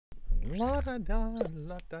La da da,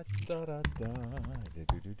 la da da da da, do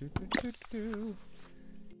do do do do do.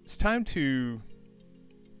 It's time to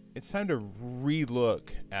relook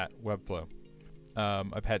at Webflow.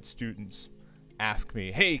 I've had students ask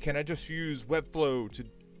me, "Hey, can I just use Webflow to?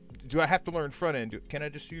 Do I have to learn front end? Can I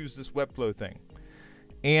just use this Webflow thing?"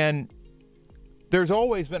 And there's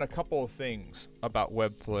always been a couple of things about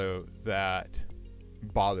Webflow that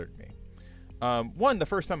bothered me. One, the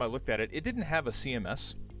first time I looked at it, it didn't have a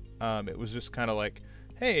CMS. It was just kind of like,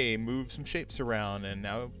 hey, move some shapes around, and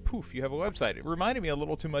now, poof, you have a website. It reminded me a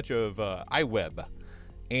little too much of iWeb.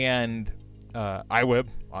 And iWeb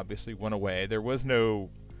obviously went away. There was no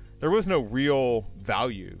real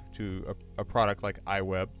value to a product like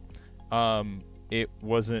iWeb. It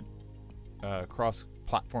wasn't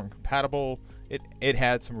cross-platform compatible. It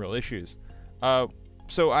had some real issues.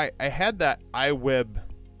 So I had that iWeb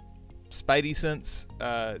spidey sense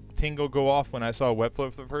tingle go off when I saw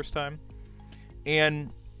Webflow for the first time,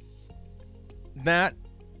 and that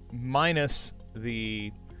minus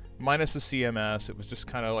the CMS, it was just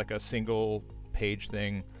kind of like a single page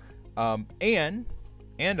thing, and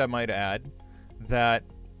I might add that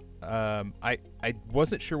I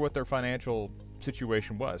wasn't sure what their financial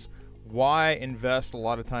situation was. Why invest a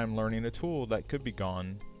lot of time learning a tool that could be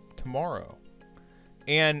gone tomorrow?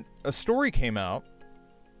 And a story came out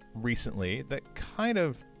recently that kind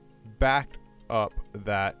of backed up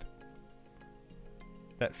that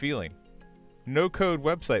feeling. No-code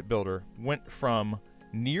website builder went from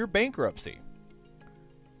near bankruptcy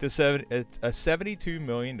to a $72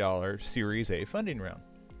 million Series A funding round.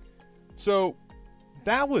 So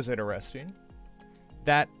that was interesting.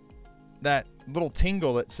 That little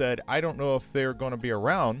tingle that said, I don't know if they're going to be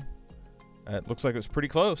around, it looks like it was pretty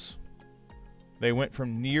close. They went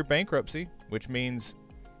from near bankruptcy, which means,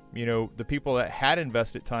 you know, the people that had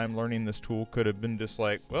invested time learning this tool could have been just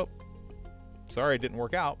like, well, sorry, it didn't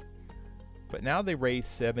work out. But now they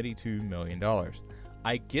raised $72 million.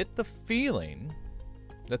 I get the feeling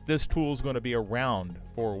that this tool is going to be around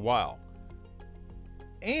for a while.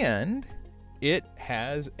 And it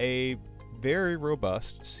has a very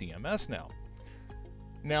robust CMS now.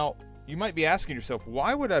 Now, you might be asking yourself,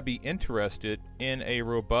 why would I be interested in a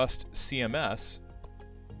robust CMS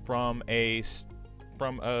from a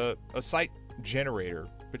site generator,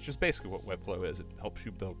 which is basically what Webflow is? It helps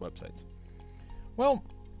you build websites. Well,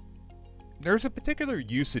 there's a particular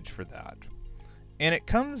usage for that. And it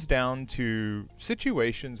comes down to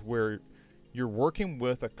situations where you're working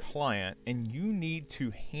with a client and you need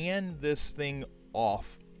to hand this thing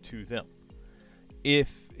off to them.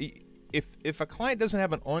 If a client doesn't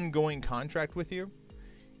have an ongoing contract with you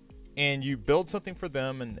and you build something for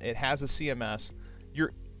them and it has a CMS,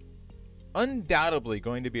 you're undoubtedly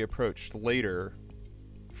going to be approached later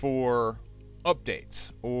for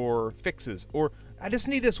updates or fixes, or I just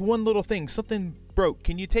need this one little thing, something broke.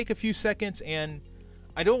 Can you take a few seconds? And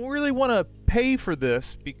I don't really want to pay for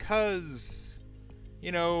this because,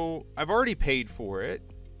 you know, I've already paid for it,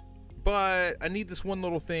 but I need this one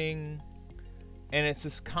little thing. And it's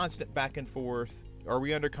this constant back and forth. Are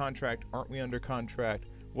we under contract? Aren't we under contract?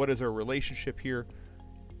 What is our relationship here?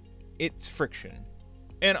 It's friction.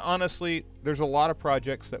 And honestly, there's a lot of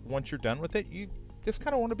projects that once you're done with it, you just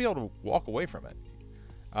kind of want to be able to walk away from it.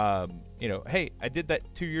 You know, hey, I did that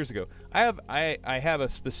 2 years ago. I have a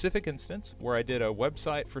specific instance where I did a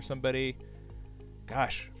website for somebody,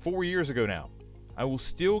 gosh, 4 years ago now. I will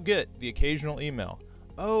still get the occasional email.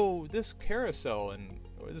 Oh, this carousel and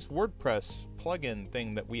this WordPress plugin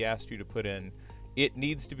thing that we asked you to put in, it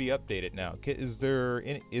needs to be updated now. Is there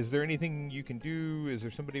anything you can do? Is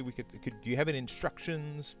there somebody we could do you have any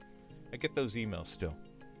instructions? I get those emails still.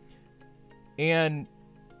 And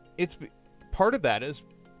it's part of that is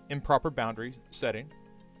improper boundary setting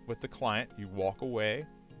with the client. You walk away,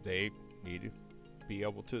 they need to be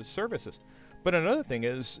able to service us. But another thing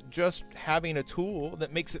is just having a tool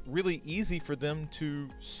that makes it really easy for them to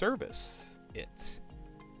service it.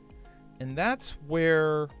 And that's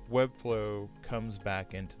where Webflow comes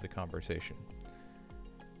back into the conversation.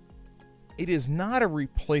 It is not a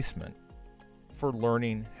replacement for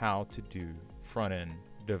learning how to do front-end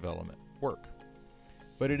development work,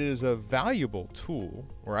 but it is a valuable tool,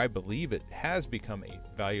 or I believe it has become a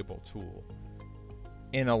valuable tool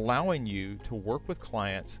in allowing you to work with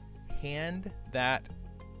clients, hand that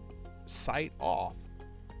site off,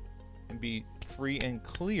 and be free and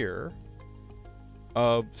clear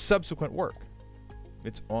of subsequent work.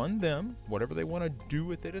 It's on them. Whatever they want to do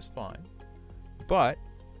with it is fine. But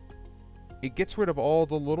it gets rid of all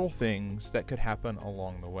the little things that could happen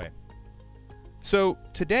along the way. So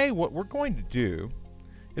today what we're going to do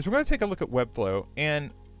is we're going to take a look at Webflow,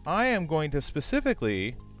 and I am going to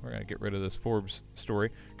specifically, we're going to get rid of this Forbes story.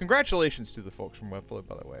 Congratulations to the folks from Webflow,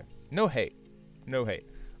 by the way. No hate. No hate.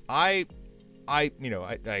 I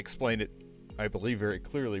explained it, I believe, very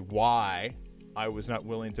clearly why I was not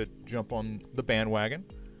willing to jump on the bandwagon.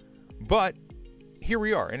 But here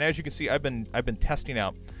we are. And as you can see, I've been testing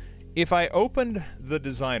out. If I opened the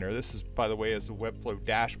designer, this is, by the way, is the Webflow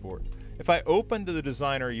dashboard. If I opened the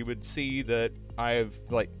designer, you would see that I've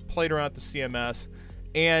played around with the CMS,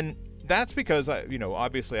 and that's because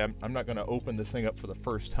obviously I'm not going to open this thing up for the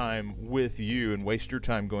first time with you and waste your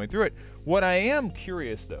time going through it. What I am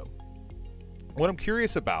curious though, what I'm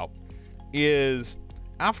curious about is,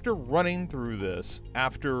 after running through this,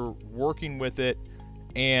 after working with it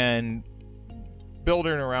and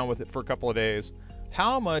building around with it for a couple of days,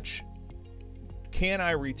 how much can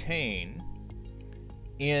I retain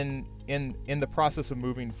in the process of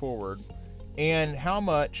moving forward, and how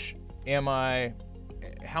much am I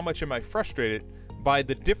frustrated by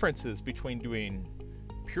the differences between doing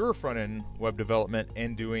pure front-end web development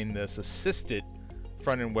and doing this assisted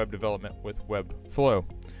front-end web development with Webflow.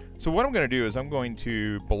 So what I'm going to do is I'm going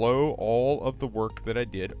to blow all of the work that I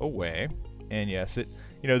did away. And yes,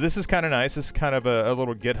 this is kind of nice. This is kind of a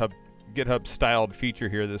little GitHub styled feature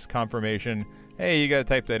here, this confirmation. Hey, you got to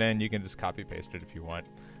type that in. You can just copy paste it if you want.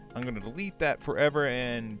 I'm going to delete that forever,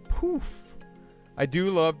 and poof. I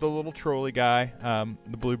do love the little trolley guy.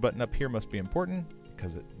 The blue button up here must be important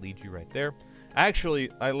because it leads you right there. Actually,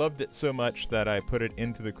 I loved it so much that I put it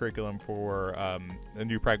into the curriculum for a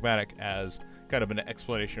new pragmatic as kind of an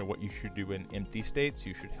explanation of what you should do in empty states.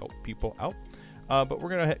 You should help people out. But we're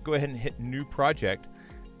going to go ahead and hit new project.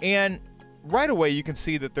 And right away, you can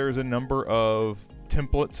see that there's a number of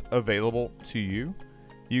templates available to you.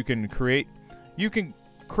 You can create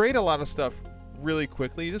a lot of stuff really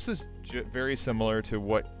quickly. This is very similar to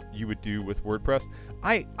what you would do with WordPress.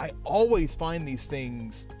 I always find these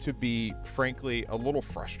things to be, frankly, a little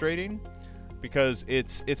frustrating, because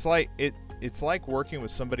it's like working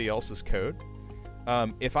with somebody else's code.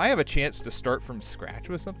 If I have a chance to start from scratch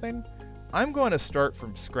with something, I'm going to start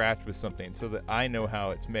from scratch with something so that I know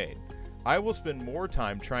how it's made. I will spend more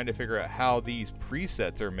time trying to figure out how these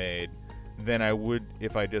presets are made than I would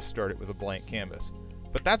if I just started with a blank canvas.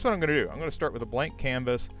 But that's what I'm going to do. I'm going to start with a blank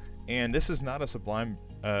canvas, and this is not a Sublime.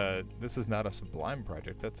 This is not a Sublime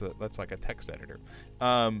project. That's like a text editor.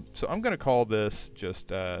 So I'm going to call this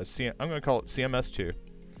just I'm going to call it CMS2,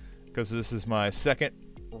 because this is my second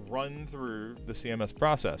run through the CMS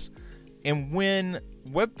process. And when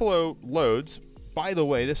Webflow loads, by the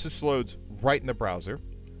way, this just loads right in the browser,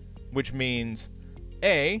 which means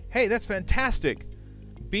A, hey, that's fantastic.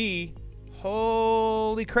 B,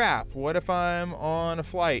 holy crap, what if I'm on a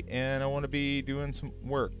flight and I want to be doing some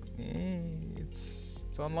work?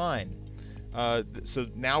 It's online. So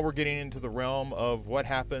now we're getting into the realm of what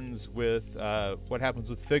happens with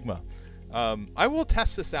Figma. I will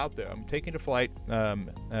test this out though. I'm taking a flight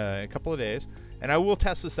a couple of days, and I will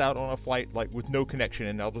test this out on a flight with no connection,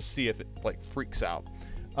 and I'll just see if it freaks out.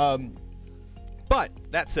 But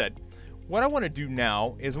that said, what I want to do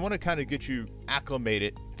now is I want to kind of get you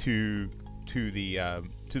acclimated to the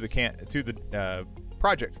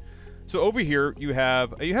project. So over here you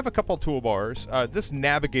have a couple of toolbars. This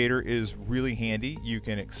navigator is really handy. You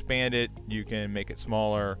can expand it, you can make it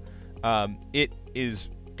smaller. It is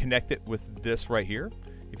connected with this right here.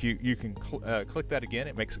 If you can click that again,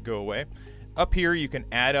 it makes it go away. Up here you can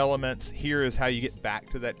add elements. Here is how you get back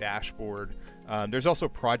to that dashboard. There's also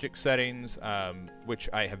project settings, which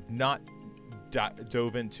I have not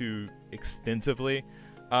dove into extensively.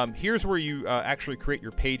 Here's where you actually create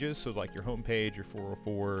your pages, so like your home page, your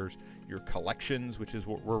 404s, your collections, which is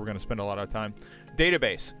where we're going to spend a lot of time.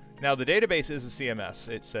 Database. Now the database is a CMS.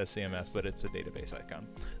 It says CMS, but it's a database icon.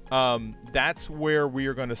 That's where we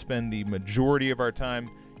are going to spend the majority of our time.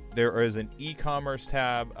 There is an e-commerce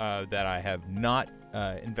tab that I have not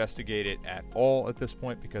investigated at all at this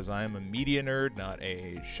point, because I am a media nerd, not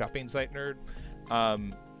a shopping site nerd.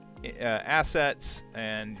 Assets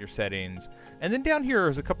and your settings. And then down here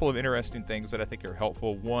is a couple of interesting things that I think are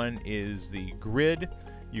helpful. One is the grid.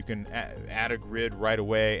 You can add a grid right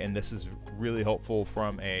away, and this is really helpful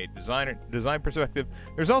from a design perspective.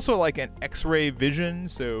 There's also like an X-ray vision,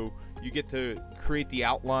 so you get to create the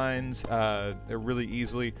outlines really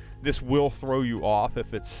easily. This will throw you off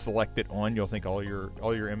if it's selected on. You'll think all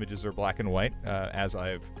your images are black and white, as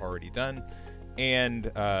I've already done. And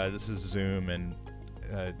this is zoom, and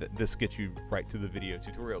this gets you right to the video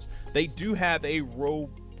tutorials. They do have a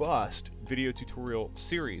robust video tutorial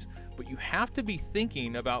series, but you have to be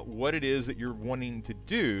thinking about what it is that you're wanting to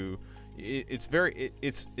do.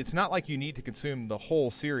 it's not like you need to consume the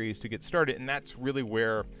whole series to get started, and that's really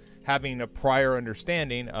where having a prior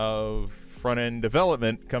understanding of front-end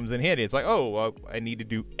development comes in handy. It's like, oh, I need to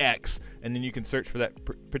do X, and then you can search for that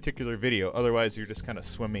particular video. Otherwise, you're just kind of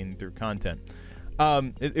swimming through content.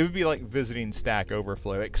 It would be like visiting Stack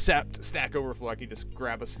Overflow, except Stack Overflow, I can just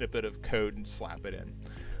grab a snippet of code and slap it in.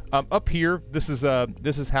 Up here, this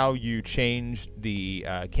is how you change the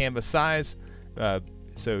canvas size,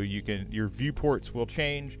 so your viewports will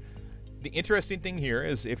change. The interesting thing here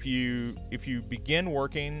is if you begin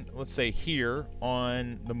working, let's say here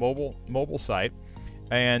on the mobile site,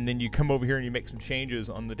 and then you come over here and you make some changes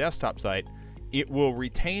on the desktop site, it will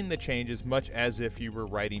retain the changes much as if you were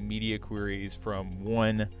writing media queries from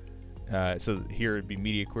one. So here it'd be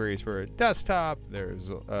media queries for a desktop, there's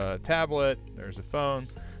a tablet, there's a phone.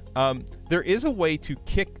 There is a way to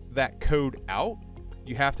kick that code out.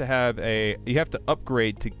 You have to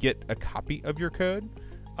upgrade to get a copy of your code,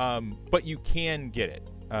 but you can get it.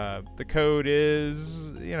 The code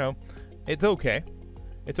is, it's okay.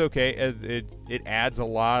 It's okay. It adds a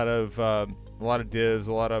lot of divs,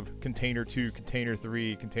 a lot of container 2, container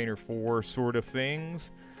 3, container 4 sort of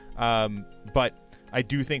things. But I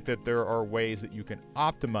do think that there are ways that you can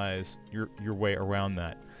optimize your way around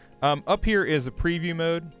that. Up here is a preview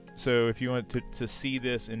mode. So if you want to see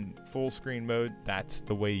this in full screen mode, that's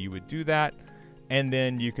the way you would do that. And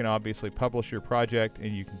then you can obviously publish your project,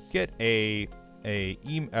 and you can get a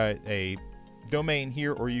domain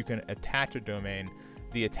here, or you can attach a domain.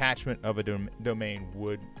 The attachment of a domain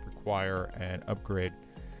would require an upgrade.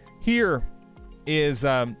 Here is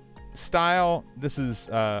style. This is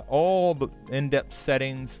all the in-depth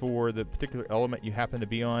settings for the particular element you happen to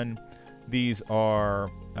be on. These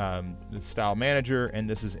are the style manager, and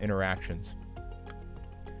this is interactions.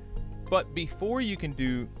 But before you can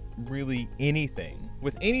do really anything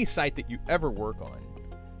with any site that you ever work on,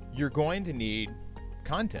 you're going to need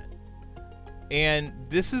content. And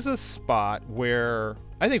this is a spot where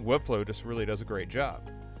I think Webflow just really does a great job.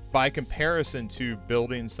 By comparison to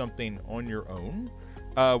building something on your own,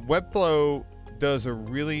 Webflow does a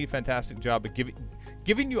really fantastic job of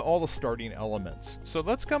giving you all the starting elements. So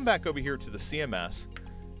let's come back over here to the CMS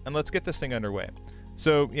and let's get this thing underway.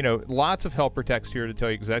 So, lots of helper text here to tell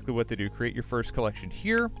you exactly what to do. Create your first collection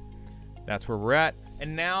here. That's where we're at.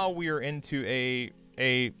 And now we are into it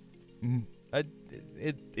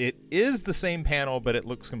is the same panel, but it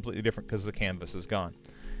looks completely different because the canvas is gone.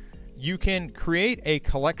 You can create a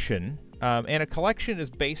collection, and a collection is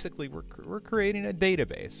basically we're creating a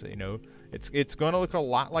database. It's going to look a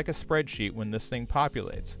lot like a spreadsheet when this thing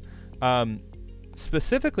populates.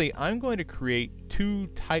 Specifically, I'm going to create two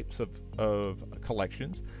types of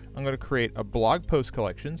collections. I'm going to create a blog post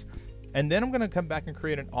collections, and then I'm going to come back and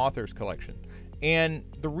create an authors collection. And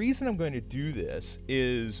the reason I'm going to do this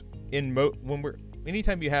is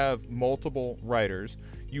anytime you have multiple writers,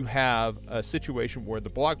 you have a situation where the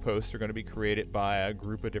blog posts are going to be created by a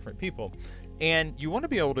group of different people. And you want to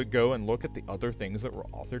be able to go and look at the other things that were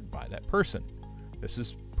authored by that person. This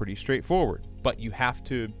is pretty straightforward, but you have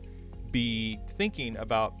to be thinking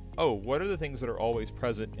about, what are the things that are always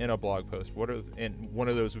present in a blog post? And one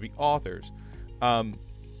of those would be authors.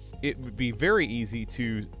 It would be very easy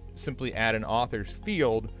to simply add an authors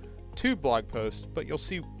field to blog posts, but you'll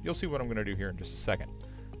see what I'm going to do here in just a second.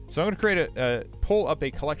 So I'm going to create pull up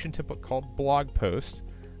a collection template called blog post.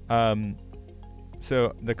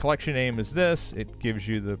 So the collection name is this. It gives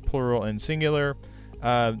you the plural and singular.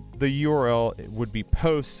 The URL would be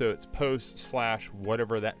post, so it's post /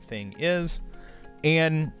 whatever that thing is.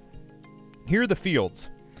 And here are the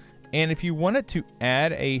fields. And if you wanted to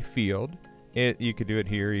add a field, you could do it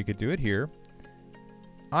here, you could do it here.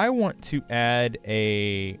 I want to add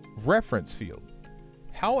a reference field.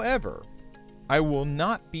 However, I will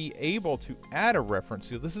not be able to add a reference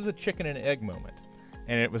field. This is a chicken and egg moment,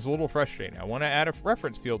 and it was a little frustrating. I want to add a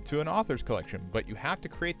reference field to an authors collection, but you have to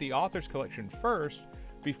create the authors collection first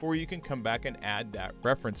before you can come back and add that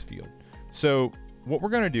reference field. So what we're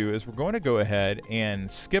going to do is we're going to go ahead and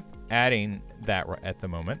skip adding that at the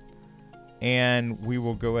moment, and we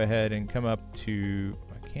will go ahead and come up to,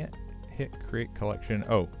 I can't hit create collection.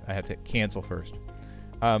 Oh, I have to hit cancel first.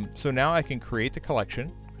 So now I can create the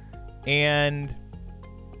collection, and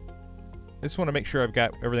I just want to make sure I've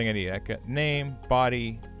got everything I need. I've got name,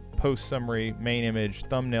 body, post summary, main image,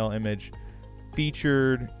 thumbnail image,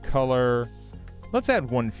 featured, color. Let's add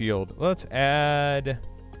one field. Let's add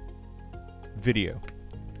video.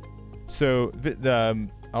 So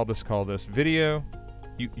I'll just call this video.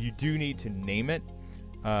 You do need to name it.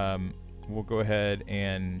 We'll go ahead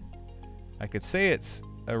and I could say it's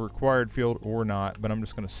a required field or not, but I'm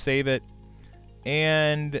just going to save it.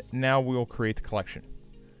 And now we'll create the collection.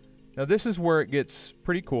 Now this is where it gets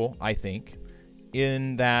pretty cool, I think,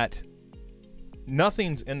 in that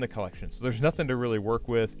nothing's in the collection. So there's nothing to really work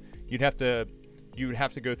with. You would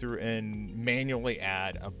have to go through and manually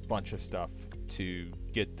add a bunch of stuff to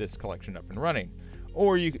get this collection up and running.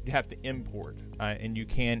 Or you have to import, and you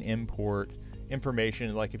can import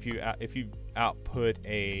information. Like if you output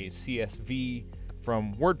a CSV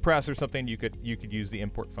from WordPress or something, you could use the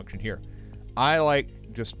import function here. I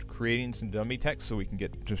like just creating some dummy text so we can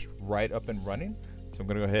get just right up and running. So I'm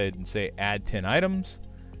going to go ahead and say add 10 items,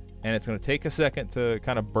 and it's going to take a second to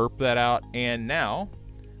kind of burp that out. And now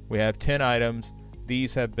we have 10 items.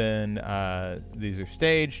 These have been these are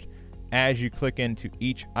staged. As you click into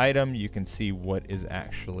each item, you can see what is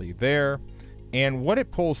actually there. And what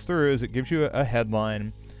it pulls through is it gives you a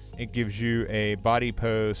headline, it gives you a body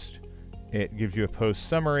post, it gives you a post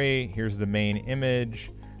summary. Here's the main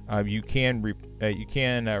image. You can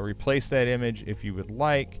replace that image if you would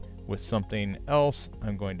like with something else.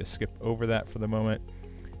 I'm going to skip over that for the moment.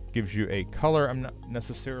 Gives you a color. I'm not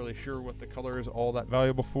necessarily sure what the color is all that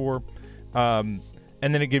valuable for. And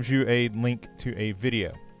then it gives you a link to a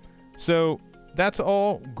video. So that's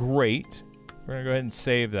all great. We're gonna go ahead and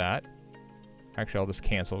save that. Actually, I'll just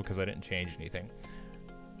cancel because I didn't change anything.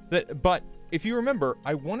 But if you remember,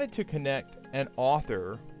 I wanted to connect an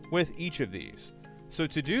author with each of these. So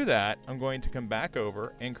to do that, I'm going to come back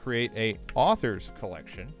over and create a authors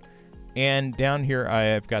collection. And down here, I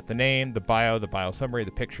have got the name, the bio summary,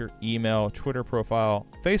 the picture, email, Twitter profile,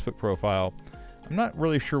 Facebook profile. I'm not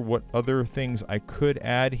really sure what other things I could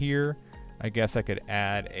add here. I guess I could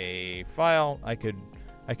add a file. I could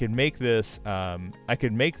make this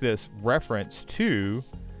reference to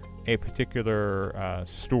a particular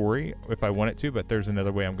story if I wanted to, but there's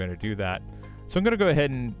another way I'm going to do that. So I'm going to go ahead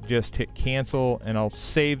and just hit cancel, and I'll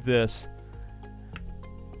save this.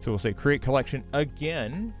 So we'll say create collection.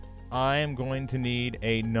 Again, I am going to need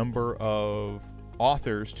a number of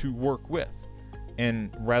authors to work with.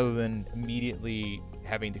 And rather than immediately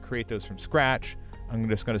having to create those from scratch, I'm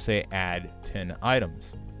just going to say add 10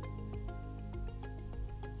 items.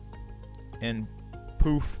 And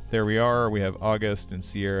poof, there we are. We have August and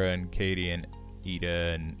Sierra and Katie and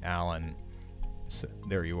Ida and Alan. So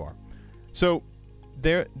there you are. So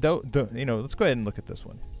there, let's go ahead and look at this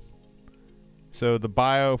one. So the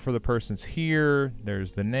bio for the person's here.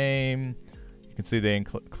 There's the name. You can see they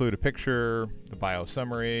include a picture, the bio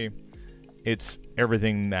summary. It's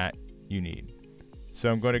everything that you need. So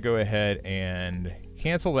I'm going to go ahead and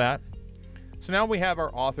cancel that. So now we have our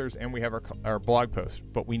authors and we have our blog post,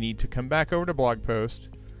 but we need to come back over to blog post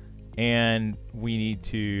and we need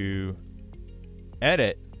to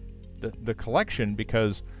edit the collection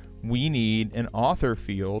because we need an author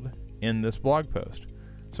field in this blog post.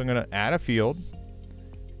 So I'm going to add a field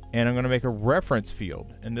and I'm going to make a reference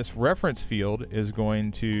field. And this reference field is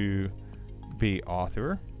going to be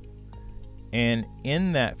author. And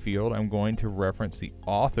in that field, I'm going to reference the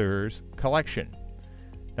author's collection.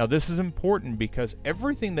 Now this is important because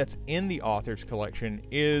everything that's in the author's collection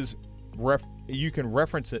is you can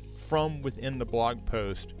reference it from within the blog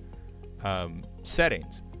post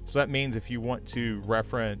settings. So that means if you want to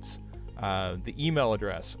reference the email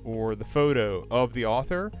address or the photo of the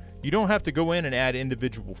author, you don't have to go in and add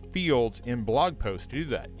individual fields in blog post to do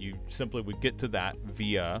that. You simply would get to that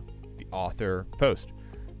via the author post.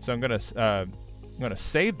 So I'm gonna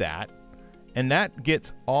save that, and that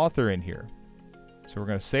gets author in here. So we're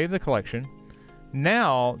gonna save the collection.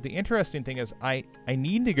 Now the interesting thing is I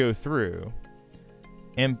need to go through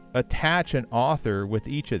and attach an author with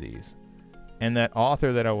each of these, and that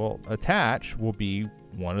author that I will attach will be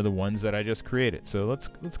one of the ones that I just created. So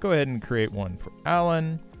let's go ahead and create one for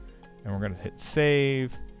Alan, and we're gonna hit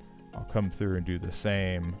save. I'll come through and do the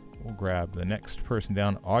same. We'll grab the next person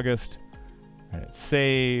down, August, and hit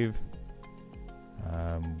save.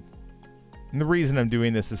 And the reason I'm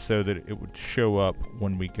doing this is so that it would show up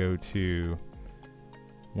when we go to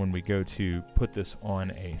put this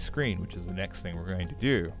on a screen, which is the next thing we're going to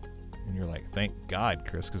do. And you're like, thank God,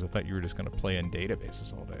 Chris, because I thought you were just going to play in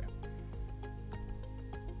databases all day.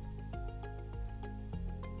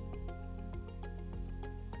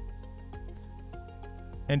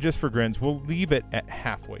 And just for grins, we'll leave it at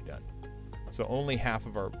halfway done. So only half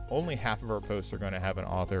of our posts are going to have an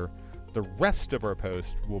author. The rest of our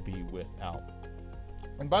posts will be without.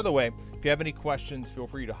 And by the way, if you have any questions, feel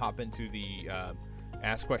free to hop into the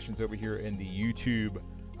ask questions over here in the YouTube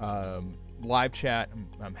live chat.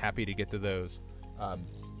 I'm happy to get to those.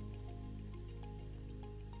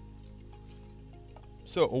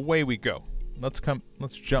 So away we go. let's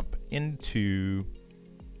jump into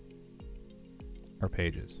our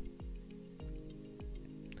pages.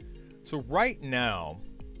 So right now,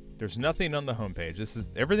 there's nothing on the home page.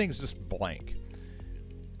 Everything's just blank.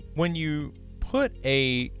 When you put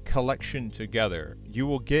a collection together, you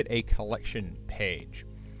will get a collection page.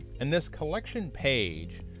 And this collection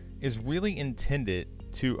page is really intended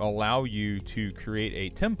to allow you to create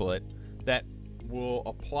a template that will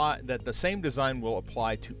apply, that the same design will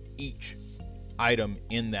apply to each item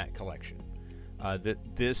in that collection.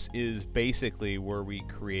 This is basically where we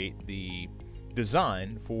create the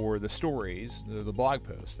design for the stories, the blog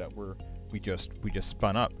posts that we just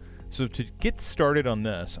spun up. So to get started on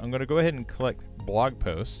this, I'm going to go ahead and click blog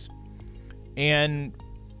posts, and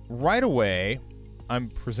right away I'm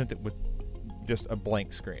presented with just a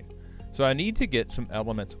blank screen. So I need to get some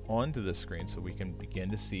elements onto the screen so we can begin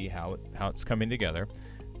to see how it's coming together.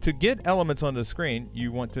 To get elements on the screen,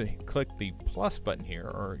 you want to click the plus button here,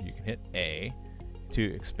 or you can hit A to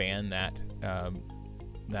expand that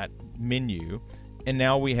that menu. And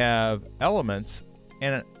now we have elements,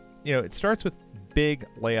 and it starts with big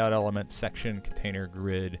layout elements: section, container,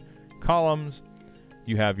 grid, columns.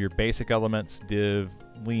 You have your basic elements: div,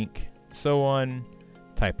 link, so on,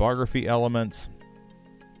 typography elements.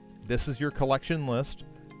 This is your collection list.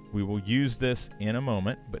 We will use this in a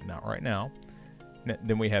moment, but not right now.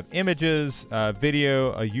 Then we have images,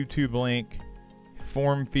 video, a YouTube link,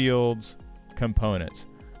 form fields, components.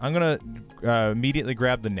 I'm going to immediately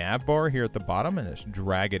grab the nav bar here at the bottom and just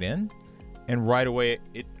drag it in. And right away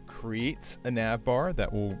it creates a nav bar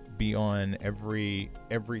that will be on every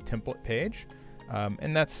template page.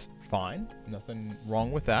 And that's fine. Nothing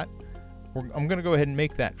wrong with that. I'm going to go ahead and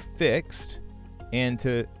make that fixed. And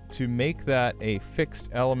to make that a fixed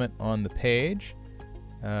element on the page,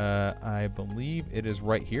 I believe it is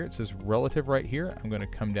right here. It says relative right here. I'm going to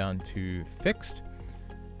come down to fixed,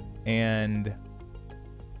 and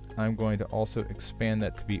I'm going to also expand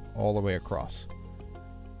that to be all the way across.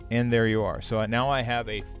 And there you are. So now I have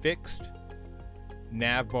a fixed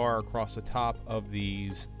nav bar across the top of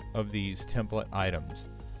these template items.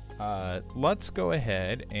 Let's go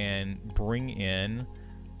ahead and bring in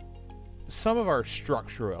some of our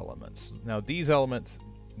structural elements. Now these elements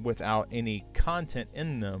without any content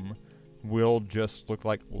in them will just look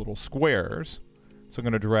like little squares. So I'm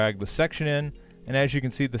going to drag the section in, and as you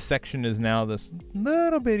can see, the section is now this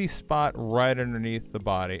little bitty spot right underneath the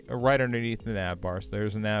body, or right underneath the nav bar. So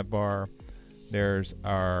there's a nav bar, there's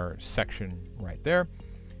our section right there.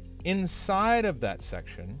 Inside of that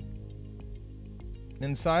section,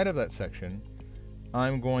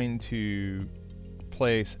 I'm going to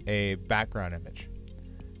place a background image,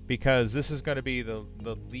 because this is going to be the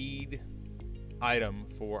lead item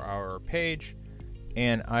for our page,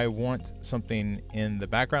 and I want something in the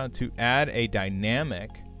background to add a dynamic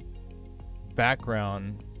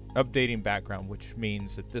background, updating background, which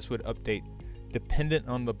means that this would update dependent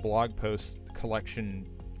on the blog post collection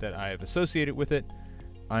that I have associated with it.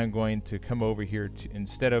 I'm going to come over here to,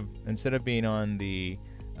 instead of being on the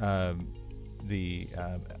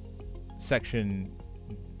section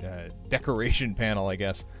decoration panel, I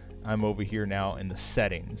guess, I'm over here now in the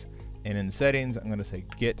settings. And in settings, I'm going to say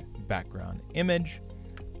get background image.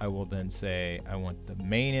 I will then say I want the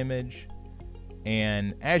main image.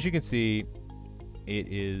 And as you can see,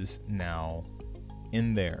 it is now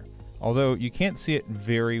in there. Although you can't see it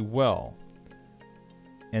very well.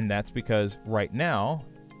 And that's because right now,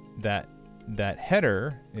 that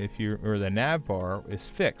header, or the nav bar, is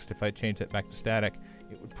fixed. If I change that back to static,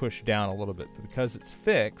 it would push down a little bit. But because it's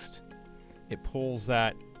fixed, it pulls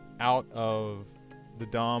that out of the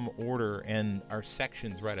DOM order and our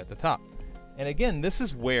sections right at the top. And again, this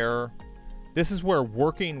is where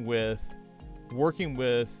working with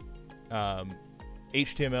HTML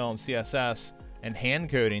and CSS and hand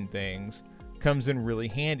coding things comes in really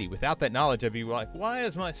handy. Without that knowledge, I'd be like, why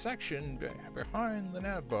is my section behind the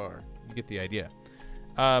nav bar? You get the idea.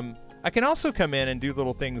 I can also come in and do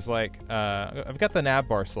little things like, I've got the nav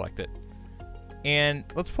bar selected. And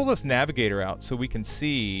let's pull this navigator out so we can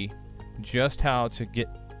see just how to get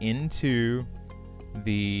into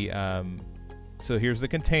the, so here's the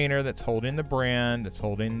container that's holding the brand, that's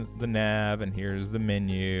holding the nav, and here's the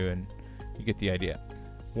menu, and you get the idea.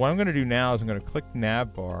 What I'm going to do now is I'm going to click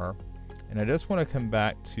nav bar, and I just want to come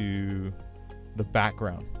back to the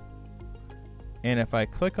background. And if I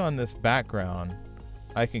click on this background,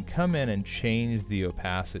 I can come in and change the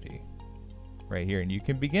opacity right here, and you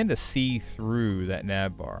can begin to see through that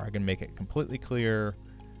nav bar. I can make it completely clear.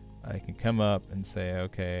 I can come up and say,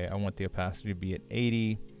 okay, I want the opacity to be at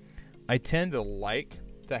 80. I tend to like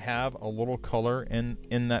to have a little color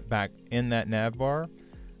in that nav bar,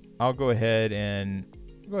 I'll go ahead and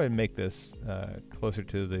make this closer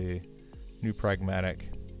to the New Pragmatic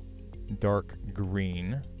dark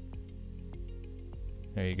green.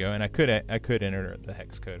 There you go. And I could enter the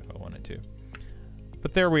hex code if I wanted to.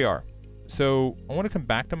 But there we are. So I want to come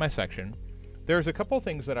back to my section. There's a couple of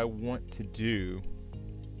things that I want to do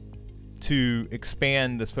to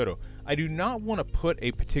expand this photo. I do not want to put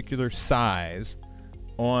a particular size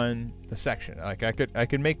on the section. Like I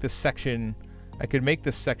could make this section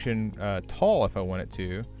tall if I wanted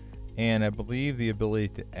to, and I believe the ability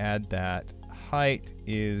to add that height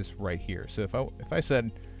is right here. So if I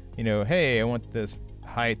said, you know, hey, I want this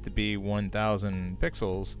height to be 1000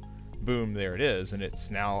 pixels, boom, there it is, and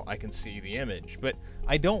it's now I can see the image. But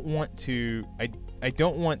I don't want to I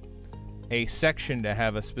don't want a section to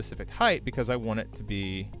have a specific height, because I want it to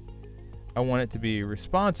be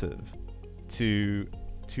responsive to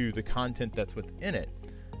the content that's within it.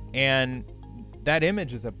 And that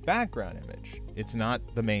image is a background image. It's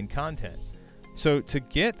not the main content. So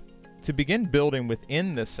to begin building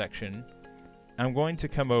within this section, I'm going to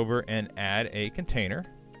come over and add a container,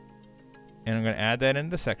 and I'm going to add that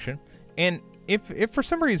into the section. And if for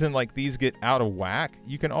some reason like these get out of whack,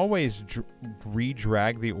 you can always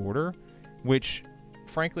re-drag the order, which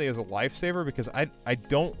frankly is a lifesaver, because I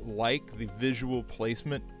don't like the visual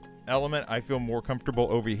placement element. I feel more comfortable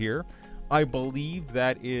over here. I believe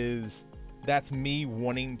that's me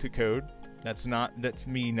wanting to code. That's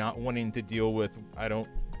me not wanting to deal with, I don't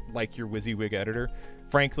like your WYSIWYG editor.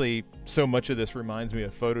 Frankly, so much of this reminds me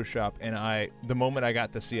of Photoshop, and the moment I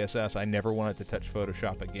got the CSS, I never wanted to touch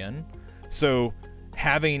Photoshop again. So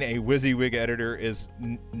having a WYSIWYG editor is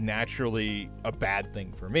naturally a bad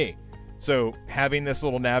thing for me. So having this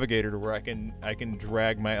little navigator to where I can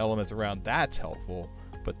drag my elements around, that's helpful.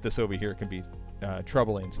 But this over here can be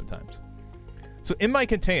troubling sometimes. So in my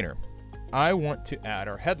container, I want to add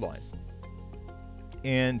our headline.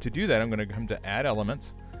 And to do that, I'm going to come to Add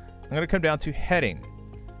Elements. I'm going to come down to Heading,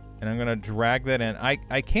 and I'm going to drag that in.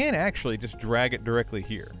 I can actually just drag it directly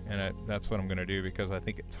here, and that's what I'm going to do, because I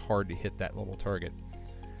think it's hard to hit that little target.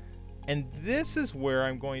 And this is where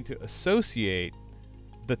I'm going to associate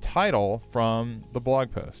the title from the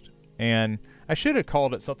blog post. And I should have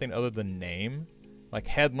called it something other than name, like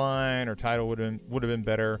headline or title would have been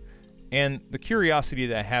better. And the curiosity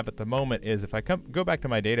that I have at the moment is, if I go back to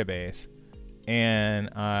my database, and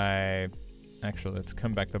let's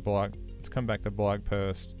come back to blog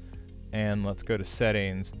post, and let's go to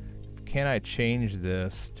settings. Can I change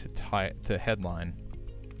this to headline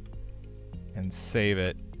and save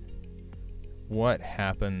it? What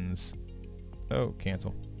happens? Oh,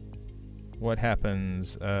 cancel. What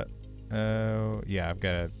happens? Oh, yeah, I've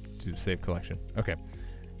got to do save collection. Okay.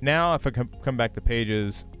 Now, if I come back to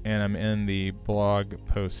pages and I'm in the blog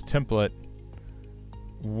post template,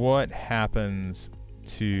 what happens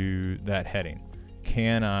to that heading?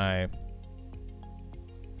 Can I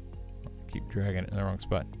keep dragging it in the wrong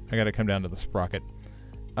spot? I got to come down to the sprocket.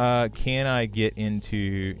 Can I get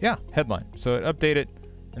into, headline? So it updated,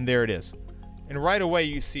 and there it is. And right away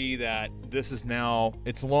you see that this is now,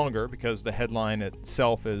 it's longer, because the headline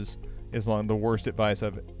itself is long, the worst advice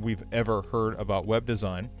we've ever heard about web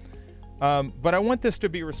design. But I want this to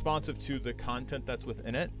be responsive to the content that's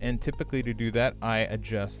within it, and typically to do that, I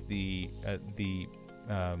adjust the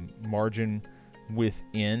margin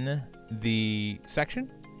within the section.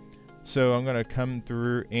 So I'm going to come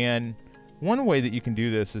through, and one way that you can do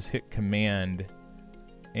this is hit Command,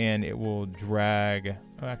 and it will drag.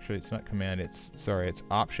 Oh, actually, it's not Command. It's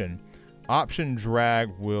Option. Option drag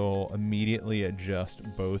will immediately adjust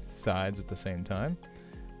both sides at the same time.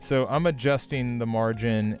 So I'm adjusting the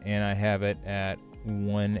margin, and I have it at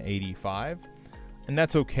 185, and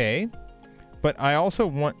that's okay. But I also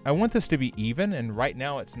want this to be even, and right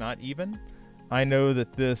now it's not even. I know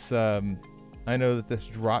that this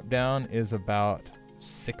drop down is about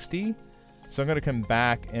 60. So I'm going to come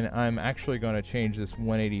back, and I'm actually going to change this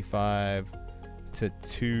 185 to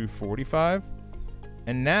 245.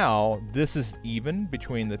 And now this is even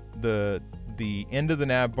between the end of the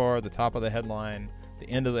nav bar, the top of the headline, the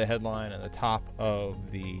end of the headline, and the top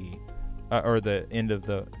of the end of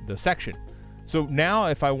the section. So now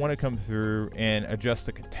if I want to come through and adjust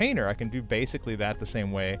the container, I can do basically that the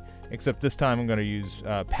same way, except this time I'm going to use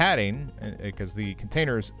padding, because the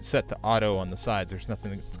container is set to auto on the sides. There's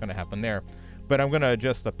nothing that's going to happen there. But I'm going to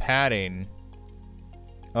adjust the padding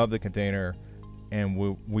of the container, and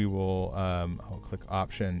we will I'll click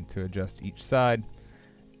Option to adjust each side.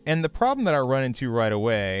 And the problem that I run into right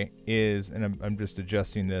away is, and I'm just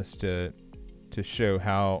adjusting this to show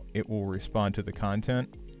how it will respond to the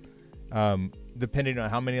content. Depending on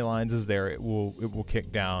how many lines is there, it will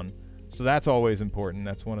kick down. So that's always important.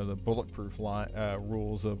 That's one of the bulletproof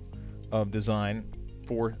rules of design,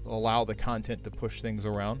 for allow the content to push things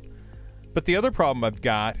around. But the other problem I've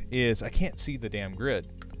got is I can't see the damn grid.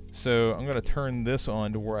 So I'm going to turn this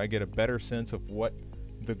on to where I get a better sense of what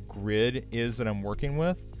the grid is that I'm working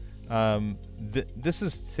with. This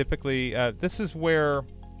is typically, this is where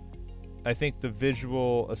I think the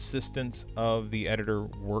visual assistance of the editor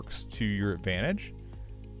works to your advantage.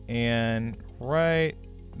 And right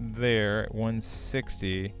there at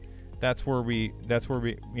 160, that's where we,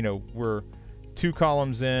 you know, we're 2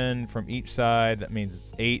 columns in from each side. That means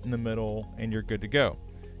it's 8 in the middle, and you're good to go.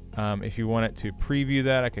 If you want it to preview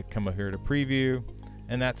that, I could come up here to preview,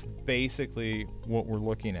 and that's basically what we're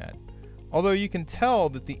looking at. Although you can tell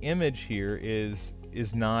that the image here is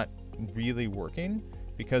not really working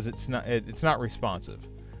because it's not responsive.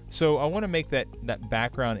 So I want to make that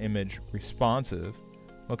background image responsive.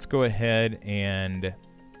 Let's go ahead and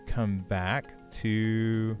come back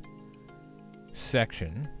to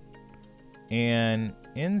section, and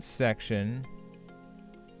in section,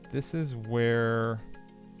 this is where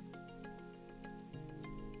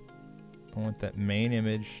I want that main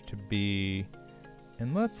image to be.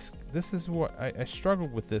 And this is what I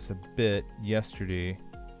struggled with this a bit yesterday,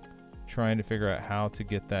 trying to figure out how to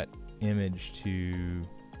get that image to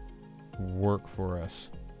work for us.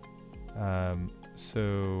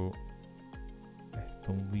 So I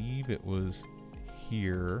believe it was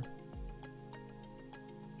here.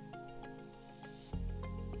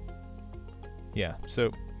 Yeah,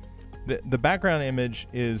 so the background image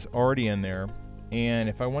is already in there, and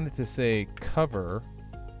if I wanted to say cover,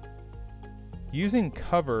 using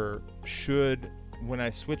cover should, when I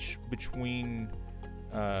switch between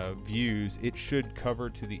views, it should cover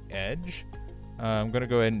to the edge. I'm going to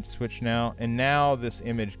go ahead and switch now, and now this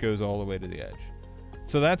image goes all the way to the edge.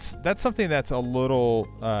 So that's something that's a little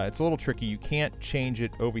it's a little tricky. You can't change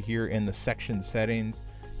it over here in the section settings.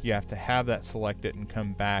 You have to have that selected and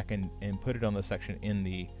come back and put it on the section in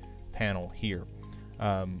the panel here.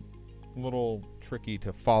 A little tricky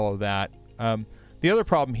to follow that. The other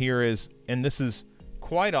problem here is, and this is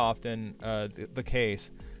quite often the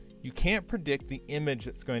case, you can't predict the image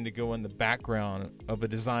that's going to go in the background of a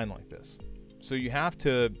design like this. So you have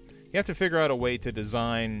to figure out a way to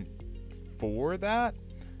design for that.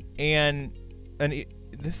 And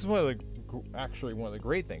this is one of the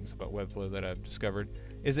great things about Webflow that I've discovered,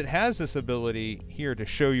 is it has this ability here to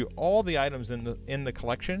show you all the items in the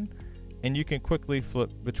collection, and you can quickly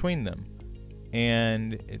flip between them.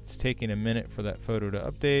 And it's taking a minute for that photo to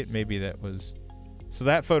update. Maybe that was, so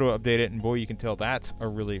that photo updated, and boy, you can tell that's a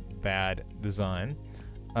really bad design.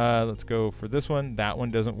 Let's go for this one. That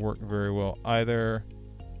one doesn't work very well either.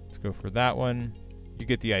 Let's go for that one. You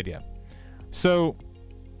get the idea. So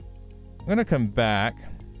I'm going to come back.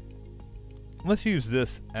 Let's use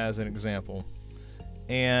this as an example.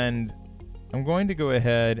 And I'm going to go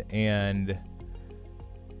ahead and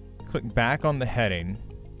click back on the heading.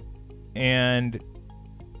 And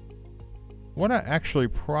what I actually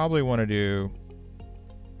probably want to do,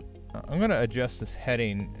 I'm going to adjust this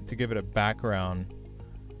heading to give it a background.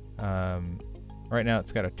 Right now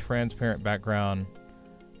it's got a transparent background.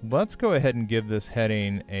 Let's go ahead and give this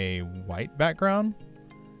heading a white background,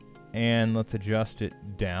 and let's adjust it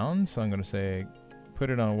down. So I'm going to say put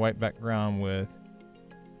it on a white background with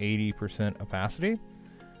 80% opacity.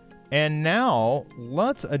 And now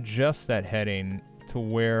let's adjust that heading to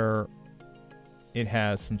where it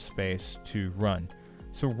has some space to run.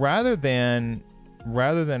 So rather than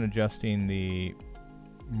adjusting the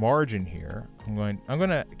margin here, I'm going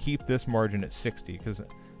to keep this margin at 60 because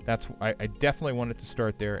that's, I definitely want it to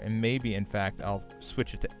start there, and maybe in fact I'll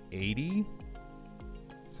switch it to 80.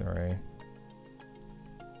 Sorry,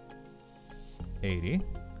 80.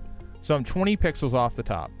 So I'm 20 pixels off the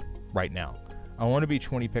top right now. I want to be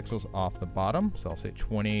 20 pixels off the bottom, so I'll say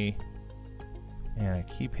 20. And I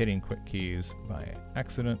keep hitting quick keys by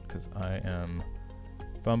accident because I am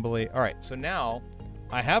fumbly. All right, so now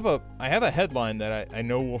I have a headline that I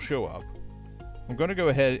know will show up. I'm going to go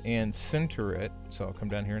ahead and center it. So I'll come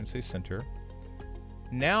down here and say center.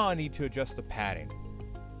 Now I need to adjust the padding.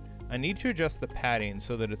 I need to adjust the padding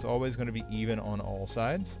so that it's always going to be even on all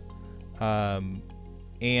sides.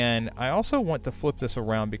 And I also want to flip this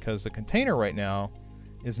around because the container right now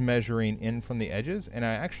is measuring in from the edges, and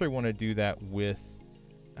I actually want to do that with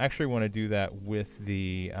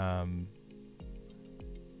the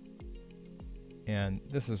and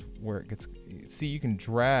this is where it gets, see, you can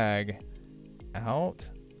drag out,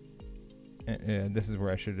 and this is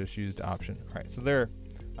where I should have just used option. All right, so there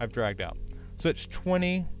I've dragged out. So it's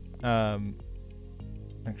 20.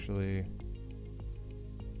 Actually,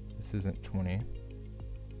 this isn't 20.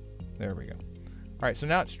 There we go. All right, so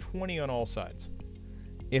now it's 20 on all sides.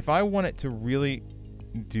 If I want it to really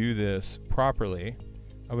do this properly,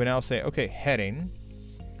 I would now say, okay, heading.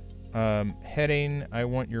 Heading, I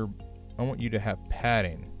want you to have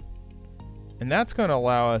padding. And that's going to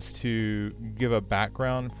allow us to give a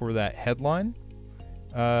background for that headline.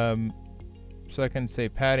 So I can say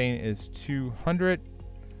padding is 200.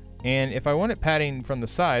 And if I want it padding from the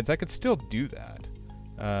sides, I could still do that.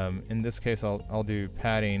 In this case, I'll do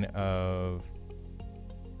padding of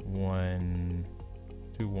 1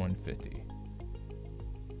 to 150.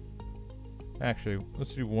 Actually,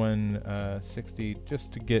 let's do 160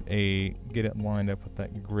 just to get it lined up with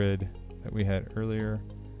that grid that we had earlier.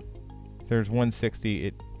 So there's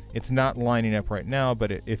 160. It's not lining up right now,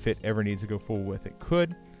 but if it ever needs to go full width, it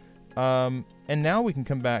could. And now we can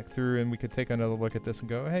come back through and we could take another look at this and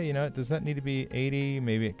go, hey, you know, does that need to be 80?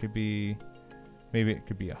 Maybe it could be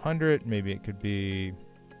 100. Maybe it could be,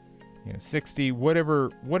 60.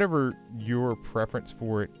 Whatever your preference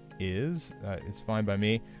for it is fine by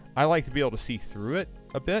me. I like to be able to see through it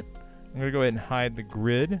a bit. I'm going to go ahead and hide the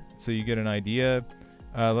grid so you get an idea.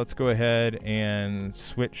 Let's go ahead and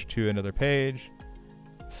switch to another page.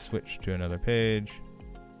 Switch to another page.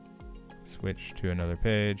 Switch to another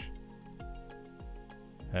page.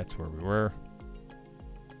 That's where we were.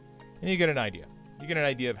 And you get an idea. You get an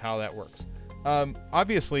idea of how that works.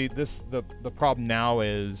 Obviously, the problem now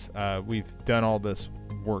is we've done all this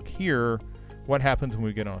work here. What happens when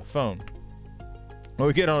we get on a phone? When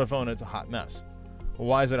we get on a phone, it's a hot mess. Well,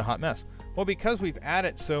 why is it a hot mess? Well, because we've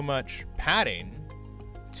added so much padding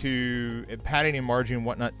and margin and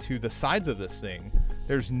whatnot to the sides of this thing.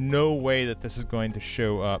 There's no way that this is going to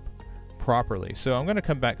show up properly. So I'm going to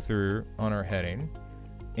come back through on our heading,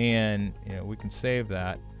 and we can save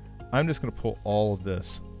that. I'm just going to pull all of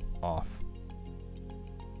this off.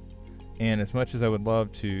 And as much as I would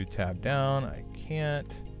love to tab down, I can't.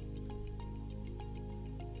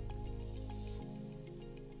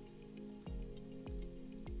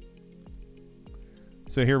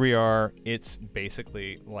 So here we are. It's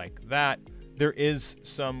basically like that. There is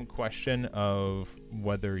some question of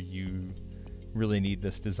whether you really need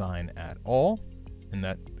this design at all, and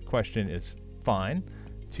that question is fine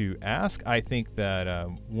to ask. I think that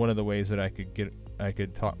one of the ways that I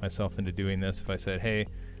could talk myself into doing this, if I said, hey,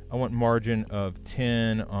 I want margin of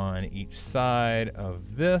 10 on each side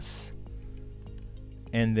of this,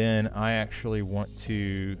 and then I actually want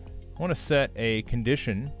to set a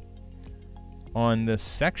condition on this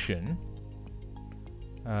section.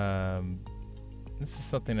 This is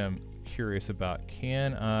something I'm curious about.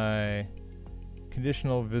 Can I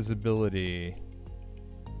conditional visibility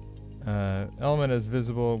element is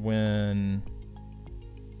visible when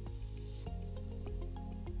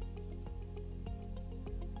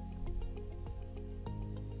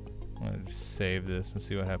I'm going to just save this and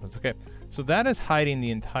see what happens. Okay, so that is hiding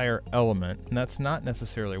the entire element, and that's not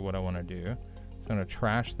necessarily what I want to do. So I'm going to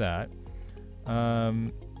trash that.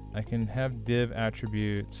 I can have div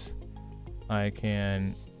attributes.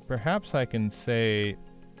 Perhaps I can say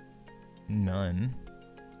none.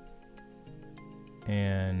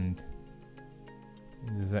 And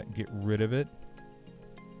does that get rid of it?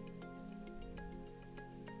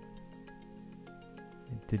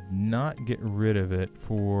 It did not get rid of it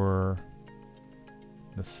for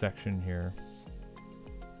the section here.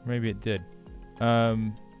 Maybe it did.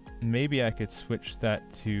 Maybe I could switch that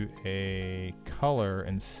to a color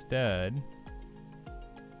instead.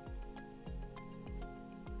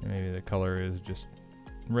 Maybe the color is just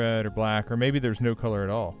red or black, or maybe there's no color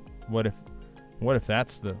at all. What if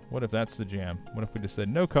that's the jam? What if we just said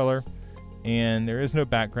no color and there is no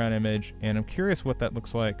background image? And I'm curious what that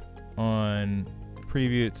looks like on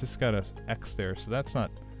preview. It's just got a X there, so that's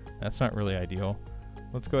not really ideal.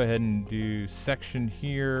 Let's go ahead and do section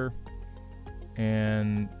here.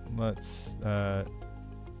 And let's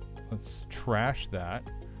trash that.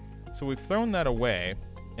 So we've thrown that away,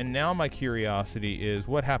 and now my curiosity is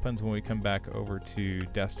what happens when we come back over to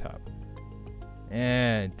desktop.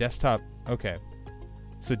 And desktop, okay.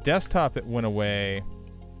 So desktop, it went away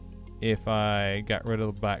if I got rid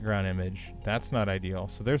of the background image. That's not ideal.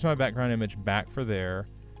 So there's my background image back for there.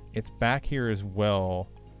 It's back here as well.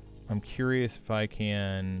 I'm curious if I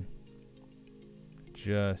can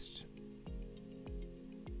just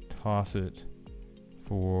toss it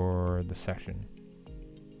for the section.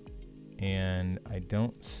 And I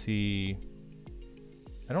don't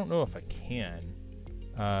know if I can.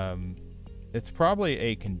 It's probably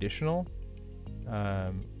a conditional.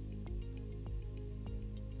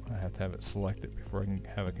 I have to have it selected before I can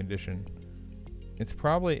have a condition. It's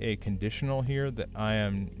probably a conditional here that I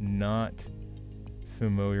am not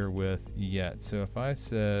familiar with yet. So if I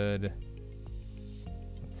said,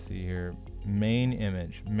 let's see here, main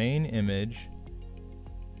image,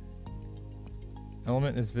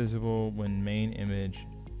 element is visible when main image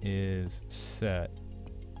is set.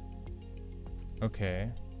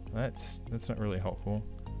 Okay, that's not really helpful.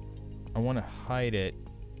 I want to hide it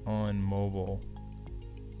on mobile.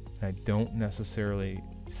 I don't necessarily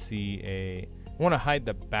see I want to hide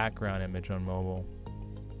the background image on mobile.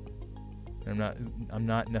 I'm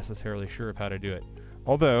not necessarily sure of how to do it.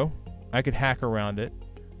 Although I could hack around it,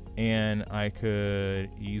 and I could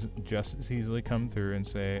just as easily come through and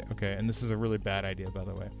say, okay, and this is a really bad idea, by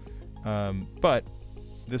the way. But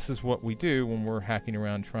this is what we do when we're hacking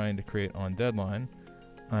around trying to create on deadline.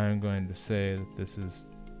 I'm going to say that this is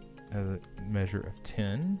a measure of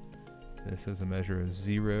 10. This has a measure of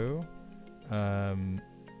 0.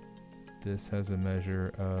 This has a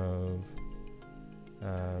measure of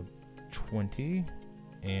 20,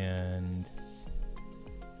 and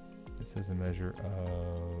this is a measure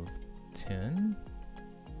of 10.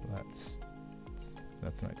 That's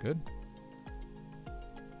not good.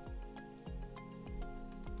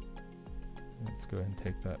 Let's go ahead and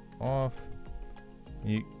take that off.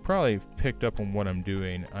 You probably picked up on what I'm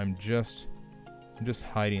doing. I'm just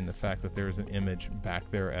hiding the fact that there's an image back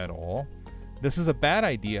there at all. This is a bad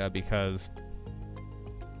idea because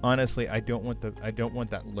honestly, I don't want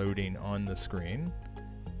that loading on the screen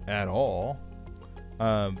at all.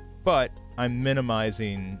 But I'm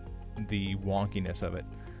minimizing the wonkiness of it.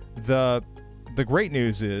 The great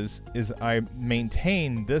news is I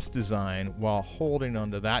maintain this design while holding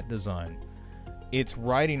onto that design. It's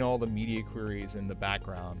writing all the media queries in the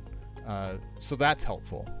background, so that's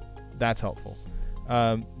helpful.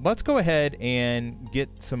 Let's go ahead and get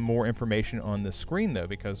some more information on the screen though,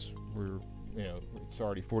 because it's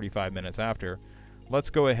already 45 minutes after. Let's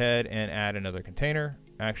go ahead and add another container.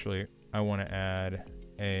 Actually, I want to add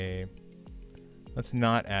let's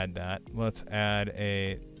not add that. Let's add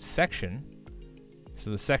a section. So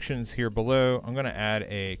the section's here below. I'm going to add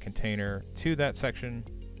a container to that section.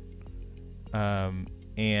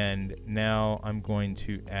 And now I'm going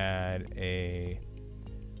to add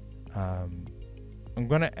I'm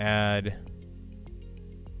going to add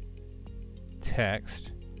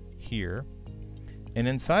text here. And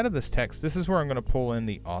inside of this text, this is where I'm going to pull in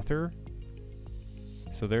the author.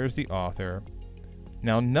 So there's the author.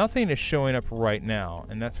 Now nothing is showing up right now,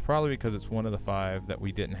 and that's probably because it's one of the 5 that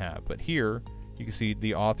we didn't have. But here, you can see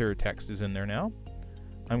the author text is in there now.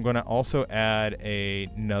 I'm going to also add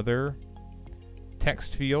another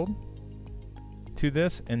text field to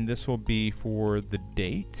this, and this will be for the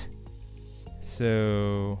date.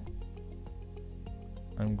 So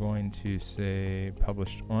I'm going to say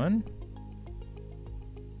published on,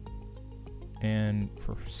 and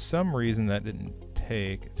for some reason that didn't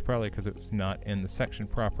take. It's probably because it's not in the section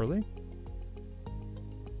properly.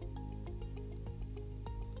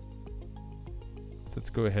 So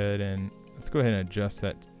let's go ahead and adjust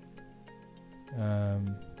that.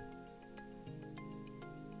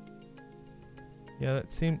 Yeah,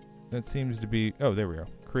 that seems to be. Oh, there we go.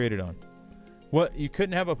 Created on. Well, you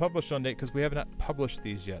couldn't have a published on date because we have not published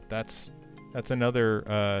these yet. That's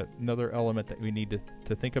another element that we need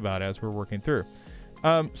to think about as we're working through.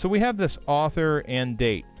 So we have this author and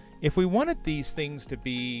date. If we wanted these things to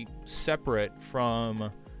be separate from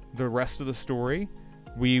the rest of the story,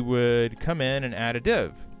 we would come in and add a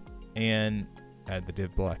div and add the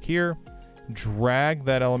div block here, drag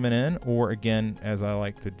that element in, or again, as I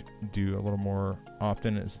like to do a little more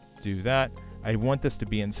often, is do that. I want this to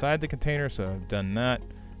be inside the container, so I've done that.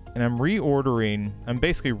 And I'm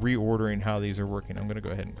basically reordering how these are working. I'm going to go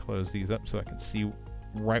ahead and close these up so I can see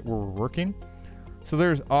right where we're working. So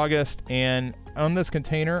there's August, and on this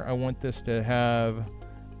container, I want this to have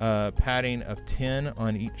a padding of 10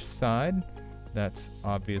 on each side. That's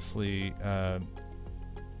obviously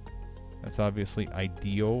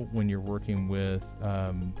ideal when you're working with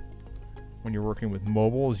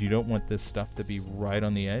mobiles. You don't want this stuff to be right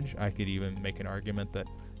on the edge. I could even make an argument that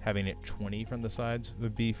having it 20 from the sides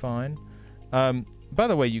would be fine. By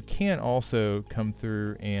the way, you can also come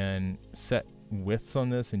through and set widths on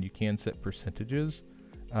this, and you can set percentages.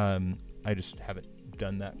 I just haven't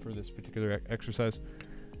done that for this particular exercise.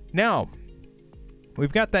 Now,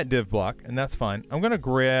 we've got that div block, and that's fine. I'm gonna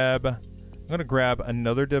grab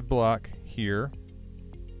another div block here,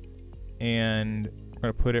 and I'm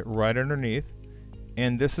gonna put it right underneath.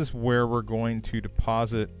 And this is where we're going to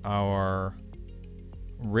deposit our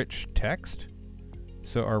rich text.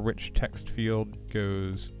 So our rich text field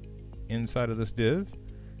goes inside of this div.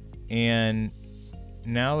 And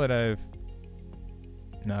now that I've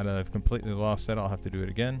completely lost that, I'll have to do it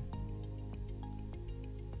again.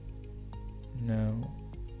 No.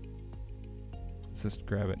 Let's just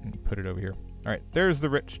grab it and put it over here. All right, there's the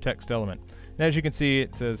rich text element. And as you can see,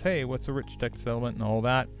 it says, hey, what's a rich text element and all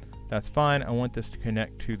that. That's fine. I want this to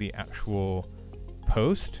connect to the actual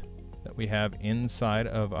post that we have inside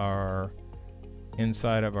of our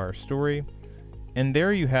story. And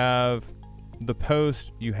there you have the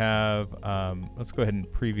post. You have, let's go ahead and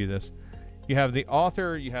preview this. You have the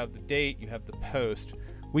author, you have the date, you have the post.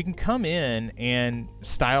 We can come in and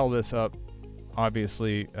style this up,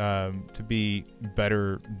 obviously, to be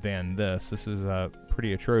better than this. This is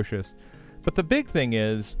pretty atrocious. But the big thing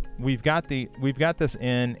is we've got this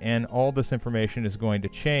in, and all this information is going to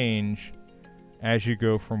change as you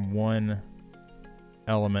go from one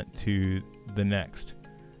element to the next.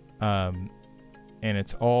 And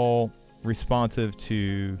it's all responsive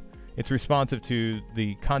to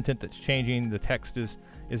the content that's changing. The text is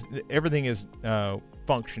everything is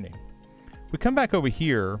functioning. We come back over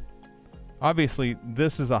here. Obviously,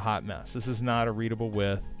 this is a hot mess. This is not a readable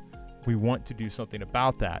width. We want to do something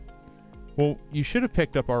about that. Well, you should have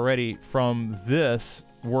picked up already from this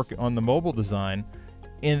work on the mobile design,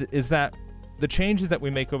 and is that the changes that we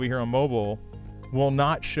make over here on mobile will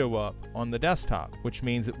not show up on the desktop, which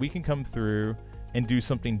means that we can come through and do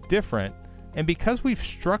something different. And because we've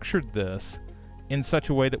structured this in such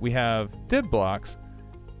a way that we have div blocks,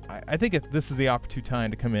 I think this is the opportune time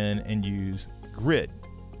to come in and use grid.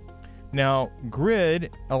 Now,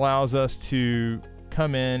 grid allows us to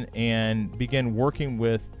come in and begin working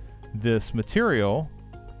with this material,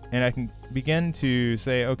 and I can begin to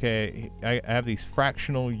say, okay, I have these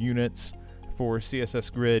fractional units for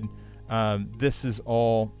CSS grid. This is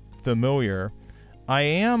all familiar. I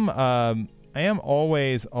am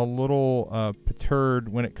always a little perturbed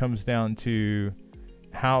when it comes down to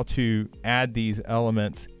how to add these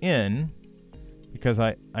elements in, because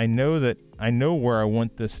I know where I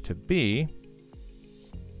want this to be,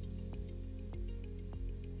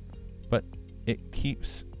 but it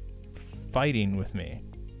keeps fighting with me.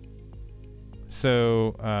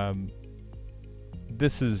 So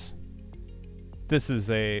this is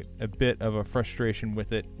a bit of a frustration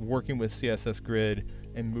with it. Working with CSS grid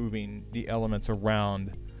and moving the elements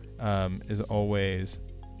around is always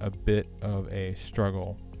a bit of a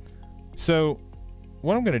struggle. So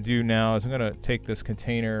what I'm going to do now is I'm going to take this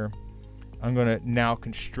container. I'm going to now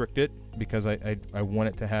constrict it because I want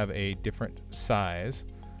it to have a different size.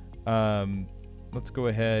 Let's go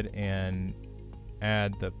ahead and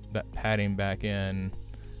add that padding back in.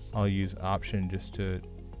 I'll use option just to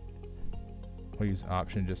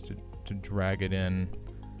drag it in.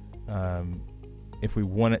 If we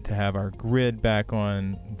want it to have our grid back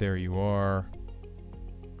on, there you are.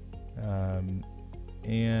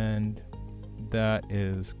 And that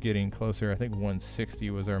is getting closer. I think 160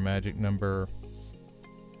 was our magic number.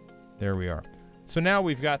 There we are. So now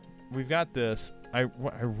we've got this. I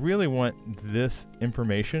really want this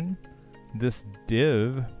information, this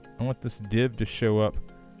div. I want this div to show up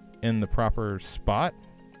in the proper spot.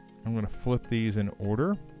 I'm going to flip these in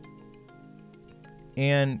order.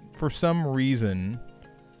 And for some reason,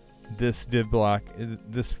 this div block,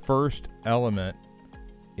 this first element,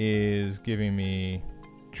 is giving me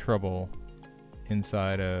trouble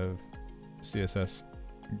inside of CSS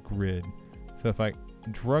grid. So if I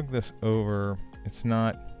drug this over, it's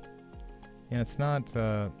not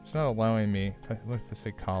allowing me. What if I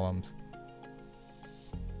say columns?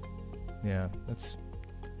 Yeah, it's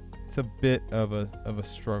a bit of a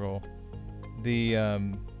struggle. The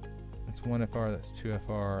it's 1FR, that's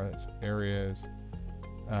 2FR, that's areas.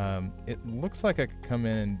 It looks like I could come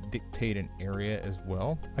in and dictate an area as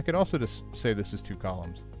well. I could also just say this is 2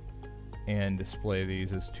 columns and display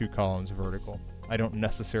these as 2 columns vertical. I don't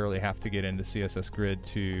necessarily have to get into CSS grid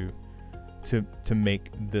to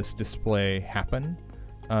make this display happen.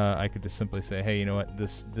 I could just simply say, hey, you know what,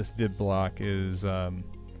 this div block is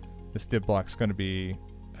this div block's going to be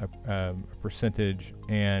a percentage,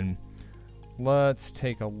 and let's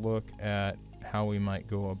take a look at how we might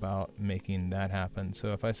go about making that happen.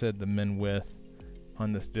 So if I said the min width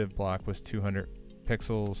on this div block was 200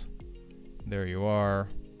 pixels, there you are,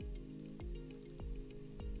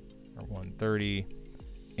 or 130.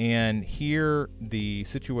 And here the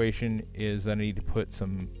situation is I need to put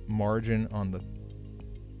some margin on the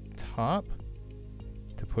top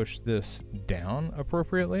to push this down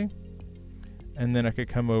appropriately. And then I could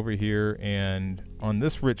come over here, and on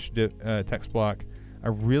this rich text block, I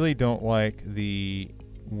really don't like the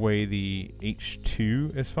way the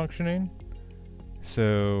H2 is functioning.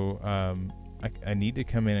 So I need to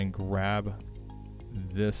come in and grab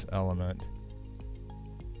this element.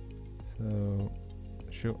 So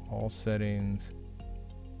show all settings.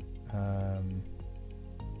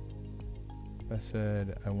 If I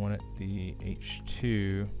said I want it the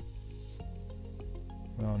H2,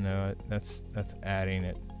 well, no, that's adding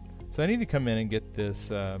it. So I need to come in and get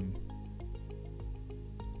this.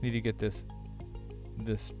 Need to get this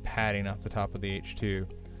padding off the top of the H2.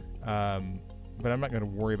 But I'm not going to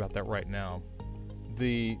worry about that right now.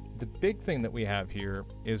 The big thing that we have here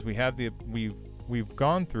is we've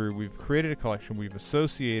gone through, we've created a collection, we've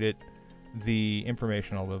associated the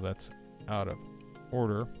information, although that's out of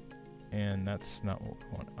order, and that's not what we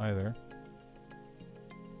want either.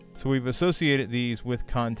 So we've associated these with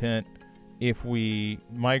content. If we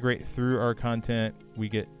migrate through our content, we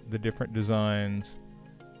get the different designs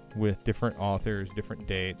with different authors, different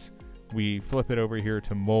dates. We flip it over here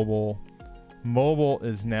to mobile. Mobile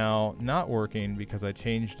is now not working because I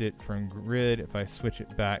changed it from grid. If I switch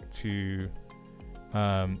it back to,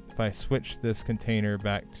 if I switch this container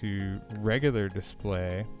back to regular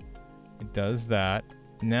display, it does that.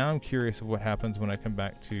 Now I'm curious of what happens when I come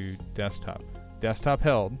back to desktop. Desktop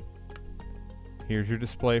held. Here's your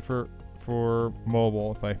display for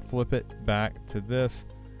mobile. If I flip it back to this,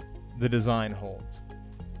 the design holds.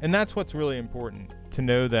 And that's what's really important, to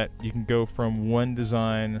know that you can go from one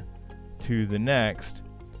design to the next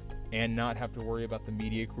and not have to worry about the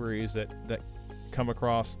media queries that come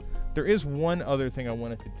across. There is one other thing I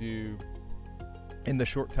wanted to do in the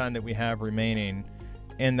short time that we have remaining,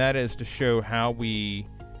 and that is to show how we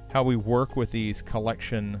work with these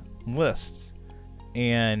collection lists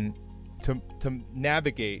and to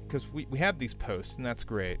navigate, because we have these posts and that's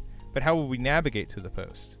great, but how will we navigate to the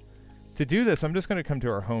post? To do this, I'm just going to come to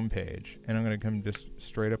our home page, and I'm going to come just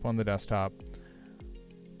straight up on the desktop.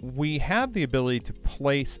 We have the ability to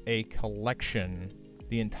place a collection,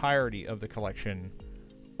 the entirety of the collection,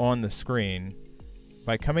 on the screen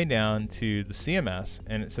by coming down to the CMS,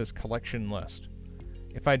 and it says collection list.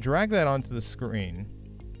 If I drag that onto the screen,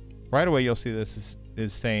 right away you'll see this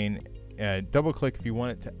is saying double click if you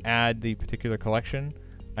want it to add the particular collection.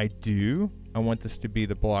 I want this to be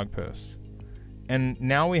the blog post. And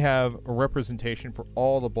now we have a representation for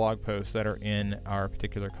all the blog posts that are in our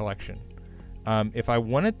particular collection. If I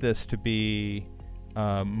wanted this to be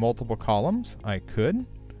multiple columns, I could.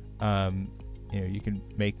 You can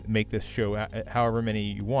make this show however many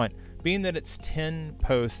you want. Being that it's 10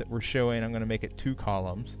 posts that we're showing, I'm going to make it 2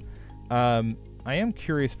 columns. I am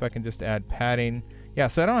curious if I can just add padding. Yeah,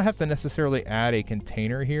 so I don't have to necessarily add a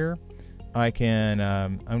container here. I can.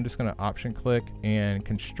 I'm just going to option click and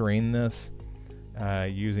constrain this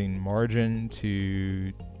using margin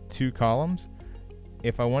to 2 columns.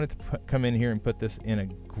 If I wanted to come in here and put this in a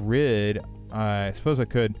grid, I suppose I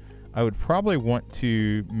could. I would probably want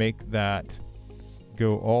to make that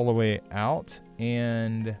go all the way out,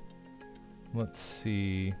 and let's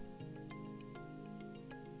see,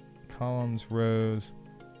 columns, rows.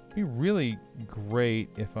 It'd be really great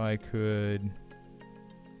if I could.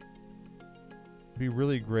 It'd be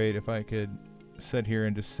really great if I could sit here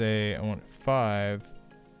and just say I want 5,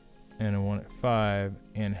 and I want it 5,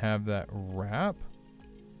 and have that wrap.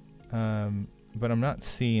 But I'm not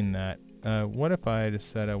seeing that. What if I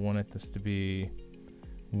just said I wanted this to be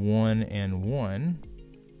 1 and 1?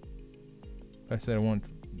 If I said I want,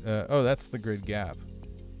 oh, that's the grid gap.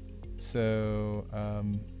 So,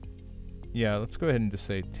 yeah, let's go ahead and just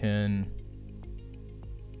say 10.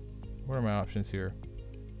 What are my options here?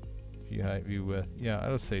 View height, view width. Yeah,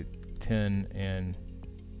 I'll just say 10 and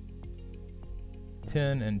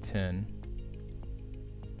 10 and 10.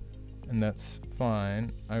 And that's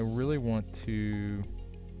fine. I really want to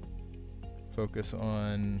focus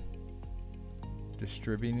on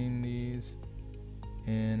distributing these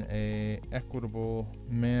in a equitable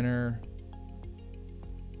manner.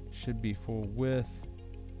 It should be full width,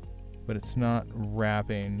 but it's not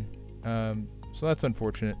wrapping. So that's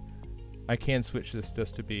unfortunate. I can switch this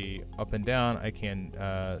just to be up and down. I can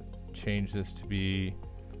change this to be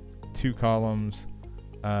 2 columns.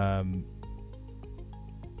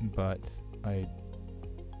 But I'm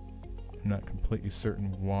not completely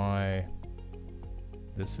certain why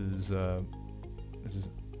this is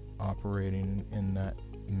operating in that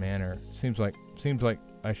manner. Seems like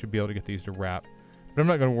I should be able to get these to wrap, but I'm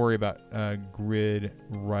not going to worry about grid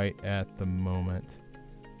right at the moment.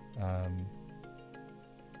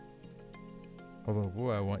 Although,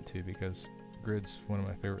 boy, I want to, because grid's one of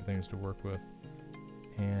my favorite things to work with.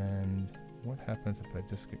 And what happens if I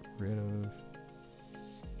just get rid of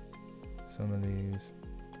some of these?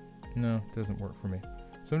 No, it doesn't work for me.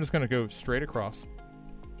 So I'm just going to go straight across.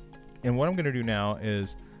 And what I'm going to do now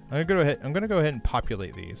is I'm going to go ahead and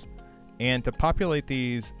populate these. And to populate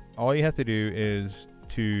these, all you have to do is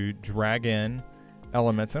to drag in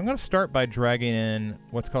elements. I'm going to start by dragging in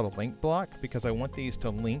what's called a link block, because I want these to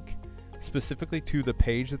link specifically to the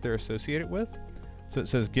page that they're associated with. So it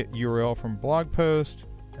says get URL from blog post,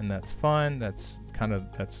 and that's fine. That's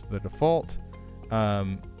the default.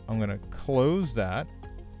 I'm going to close that.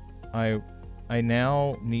 I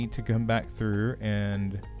now need to come back through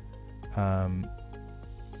and I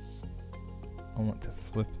want to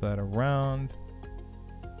flip that around.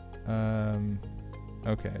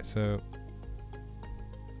 Okay, so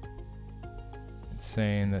it's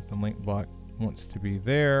saying that the link block wants to be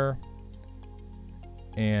there,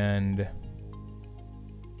 and I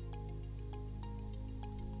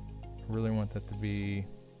really want that to be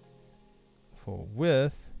full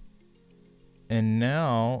width. And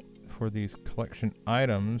now for these collection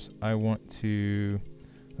items, I want to,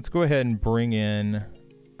 let's go ahead and bring in,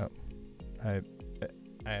 I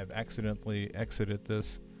have accidentally exited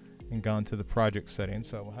this and gone to the project settings,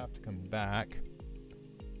 so I will have to come back.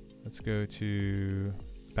 Let's go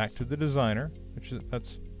back to the designer,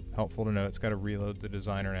 that's helpful to know. It's got to reload the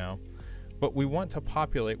designer now. But we want to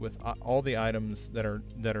populate with all the items that are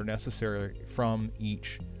necessary from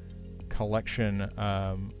each collection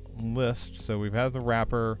list. So we've had the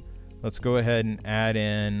wrapper. Let's go ahead and add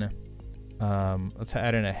in, let's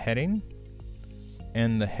add in a heading.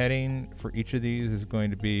 And the heading for each of these is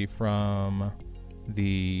going to be from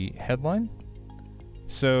the headline.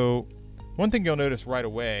 So one thing you'll notice right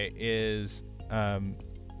away is,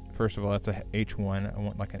 first of all, that's a H1. I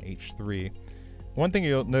want like an H3. One thing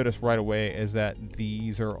you'll notice right away is that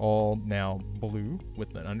these are all now blue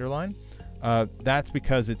with an underline. That's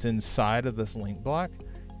because it's inside of this link block.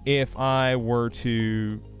 If I were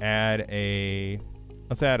to add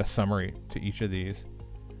let's add a summary to each of these.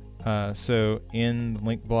 So in the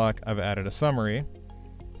link block, I've added a summary.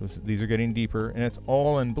 So these are getting deeper, and it's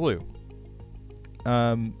all in blue.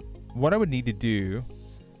 What I would need to do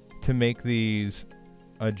to make these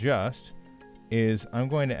adjust is I'm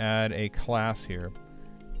going to add a class here,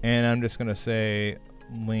 and I'm just going to say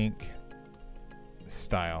link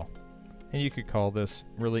style, and you could call this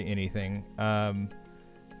really anything.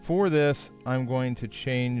 For this, I'm going to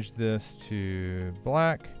change this to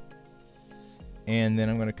black, and then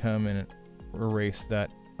I'm going to come and erase that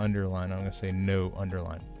underline. I'm going to say no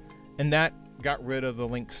underline, and that got rid of the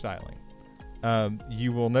link styling.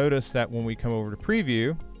 You will notice that when we come over to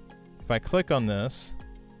preview, if I click on this,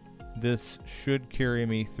 this should carry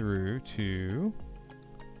me through to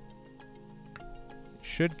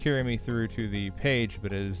the page,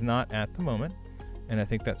 but it is not at the moment, and I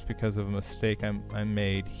think that's because of a mistake I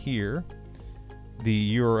made here.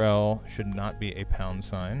 The URL should not be a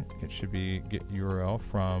 £. It should be get URL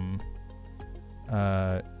from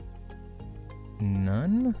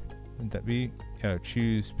none. Would that be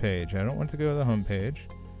choose page? I don't want to go to the home page.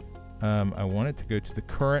 I want it to go to the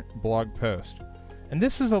current blog post. And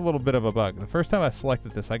this is a little bit of a bug. The first time I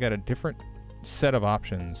selected this, I got a different set of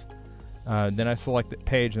options. Then I selected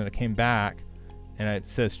page, and then it came back, and it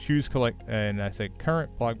says choose collect, and I say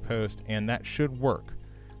current blog post, and that should work.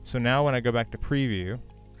 So now when I go back to preview,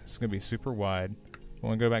 it's going to be super wide.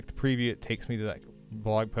 When I go back to preview, it takes me to that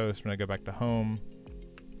blog post. When I go back to home,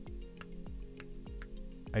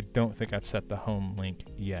 I don't think I've set the home link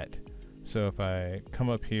yet. So if I come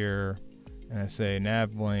up here and I say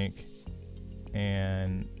nav link,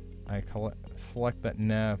 and I select that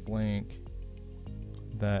nav link,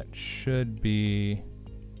 that should be,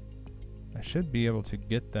 I should be able to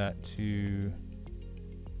get that to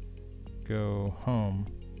go home.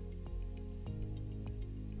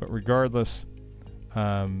 But regardless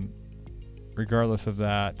of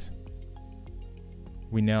that,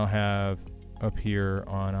 we now have up here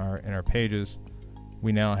on in our pages,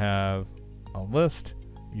 we now have a list.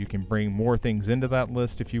 You can bring more things into that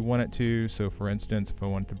list if you want it to. So for instance, if I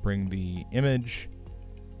wanted to bring the image,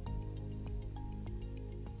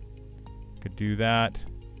 could do that.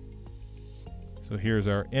 So here's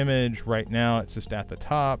our image. Right now it's just at the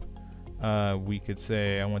top. We could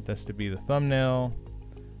say I want this to be the thumbnail,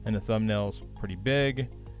 and the thumbnail's pretty big.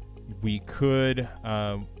 We could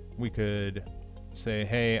say,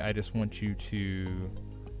 hey, I just want you to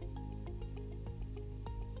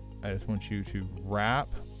wrap.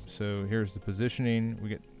 So here's the positioning. We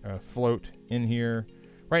get a float in here.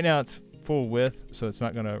 Right now it's full width, so it's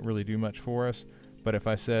not going to really do much for us. But if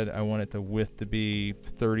I said I wanted the width to be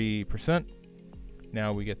 30%,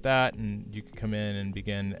 now we get that, and you can come in and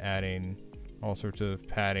begin adding all sorts of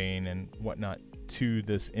padding and whatnot to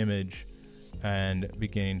this image and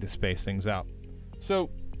beginning to space things out. So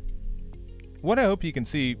what I hope you can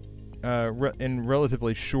see in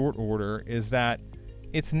relatively short order is that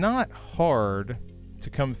it's not hard to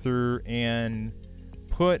come through and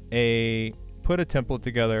put a template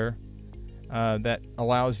together that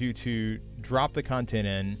allows you to drop the content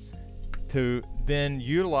in, to then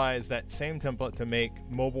utilize that same template to make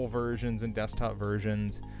mobile versions and desktop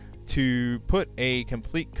versions, to put a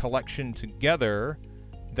complete collection together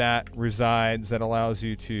that allows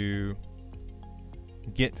you to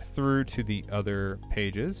get through to the other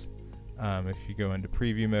pages. If you go into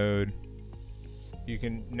preview mode, you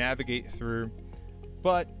can navigate through,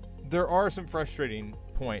 but there are some frustrating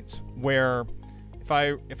points where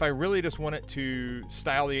if I really just wanted to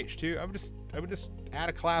style the H2, I would just add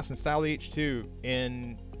a class and style the H2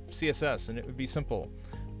 in CSS, and it would be simple.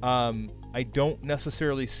 I don't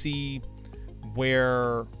necessarily see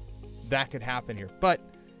where that could happen here, but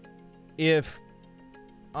if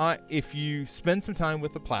you spend some time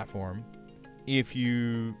with the platform, if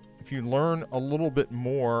you learn a little bit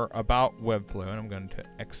more about Webflow, and I'm going to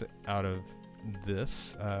exit out of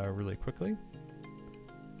this really quickly.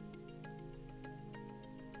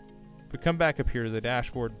 If we come back up here to the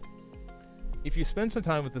dashboard, if you spend some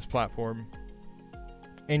time with this platform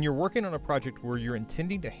and you're working on a project where you're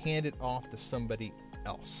intending to hand it off to somebody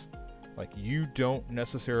else, like you don't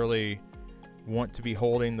necessarily want to be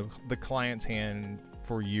holding the client's hand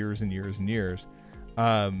for years and years and years,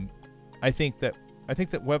 I think that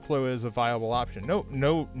Webflow is a viable option.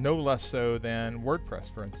 No less so than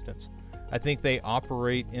WordPress, for instance. I think they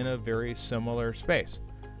operate in a very similar space.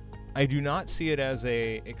 I do not see it as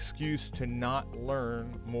an excuse to not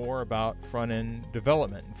learn more about front-end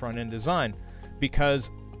development and front-end design, because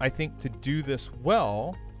I think to do this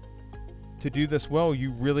well,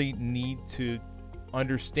 you really need to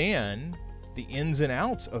understand the ins and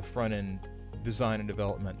outs of front-end design and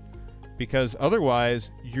development, because otherwise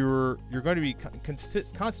you're going to be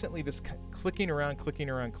constantly just clicking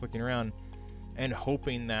around, and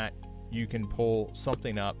hoping that you can pull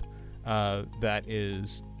something up that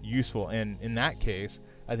is useful. And in that case,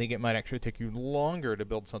 I think it might actually take you longer to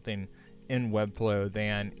build something in Webflow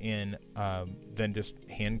than just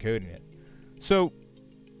hand coding it. So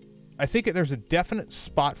I think there's a definite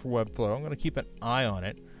spot for Webflow. I'm going to keep an eye on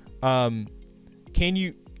it.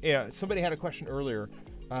 Somebody had a question earlier,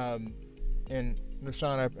 and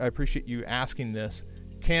Nishan, I appreciate you asking this.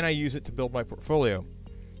 Can I use it to build my portfolio?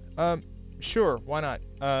 Sure, why not?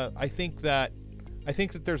 I think that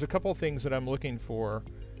there's a couple things that I'm looking for.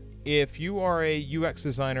 If you are a UX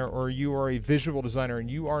designer or you are a visual designer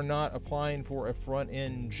and you are not applying for a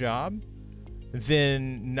front-end job,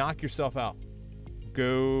 then knock yourself out.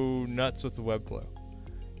 Go nuts with the Webflow.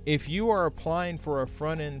 If you are applying for a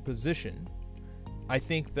front-end position, I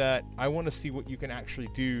think that I want to see what you can actually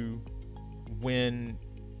do when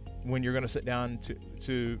you're going to sit down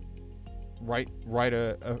to write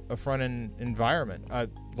a front-end environment.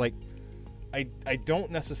 I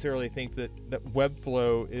don't necessarily think that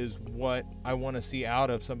Webflow is what I want to see out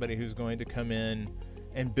of somebody who's going to come in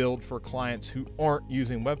and build for clients who aren't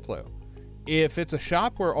using Webflow. If it's a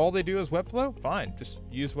shop where all they do is Webflow, fine, just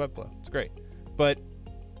use Webflow. It's great. But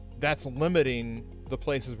that's limiting the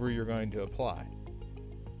places where you're going to apply.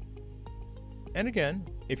 And again,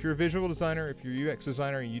 if you're a visual designer, if you're a UX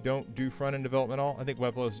designer and you don't do front-end development at all, I think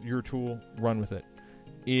Webflow is your tool. Run with it.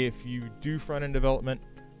 If you do front-end development,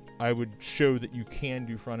 I would show that you can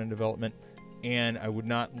do front-end development, and I would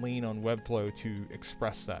not lean on Webflow to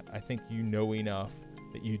express that. I think you know enough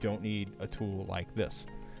that you don't need a tool like this.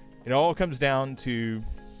 It all comes down to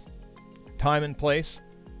time and place.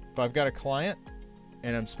 If I've got a client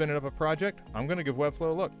and I'm spinning up a project, I'm going to give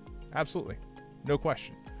Webflow a look. Absolutely, no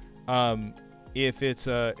question. If it's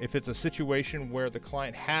a situation where the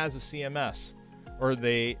client has a CMS or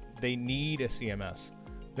they need a CMS,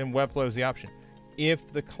 then Webflow is the option. If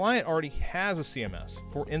the client already has a CMS,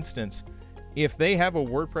 for instance, if they have a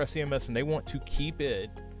WordPress CMS and they want to keep it,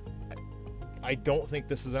 I don't think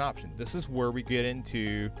this is an option. This is where we get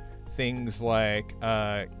into things like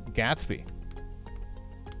Gatsby.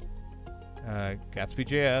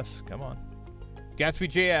 Gatsby.js, come on.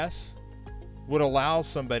 Gatsby.js would allow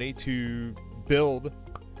somebody to build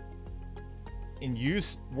and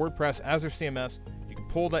use WordPress as their CMS. You can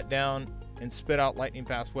pull that down and spit out lightning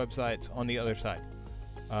fast websites on the other side.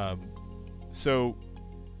 So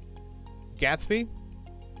Gatsby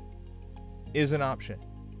is an option.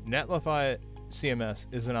 Netlify CMS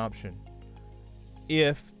is an option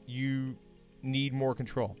if you need more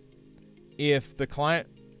control. If the client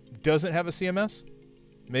doesn't have a CMS,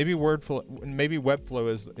 maybe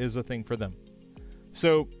Webflow is a thing for them.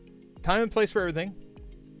 So time and place for everything.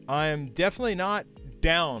 I am definitely not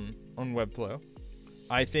down on Webflow.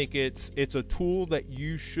 I think it's a tool that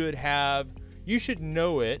you should have. You should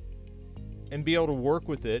know it and be able to work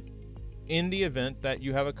with it in the event that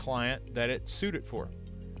you have a client that it's suited for.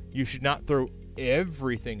 You should not throw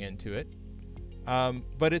everything into it,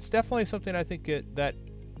 but it's definitely something I think that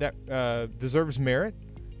deserves merit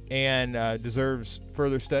and deserves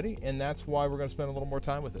further study, and that's why we're going to spend a little more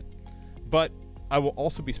time with it. But I will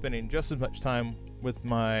also be spending just as much time with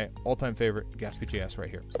my all-time favorite Gatsby.js right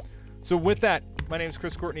here. So with that, my name is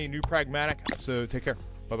Chris Courtney, New Pragmatic. So take care.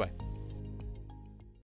 Bye-bye.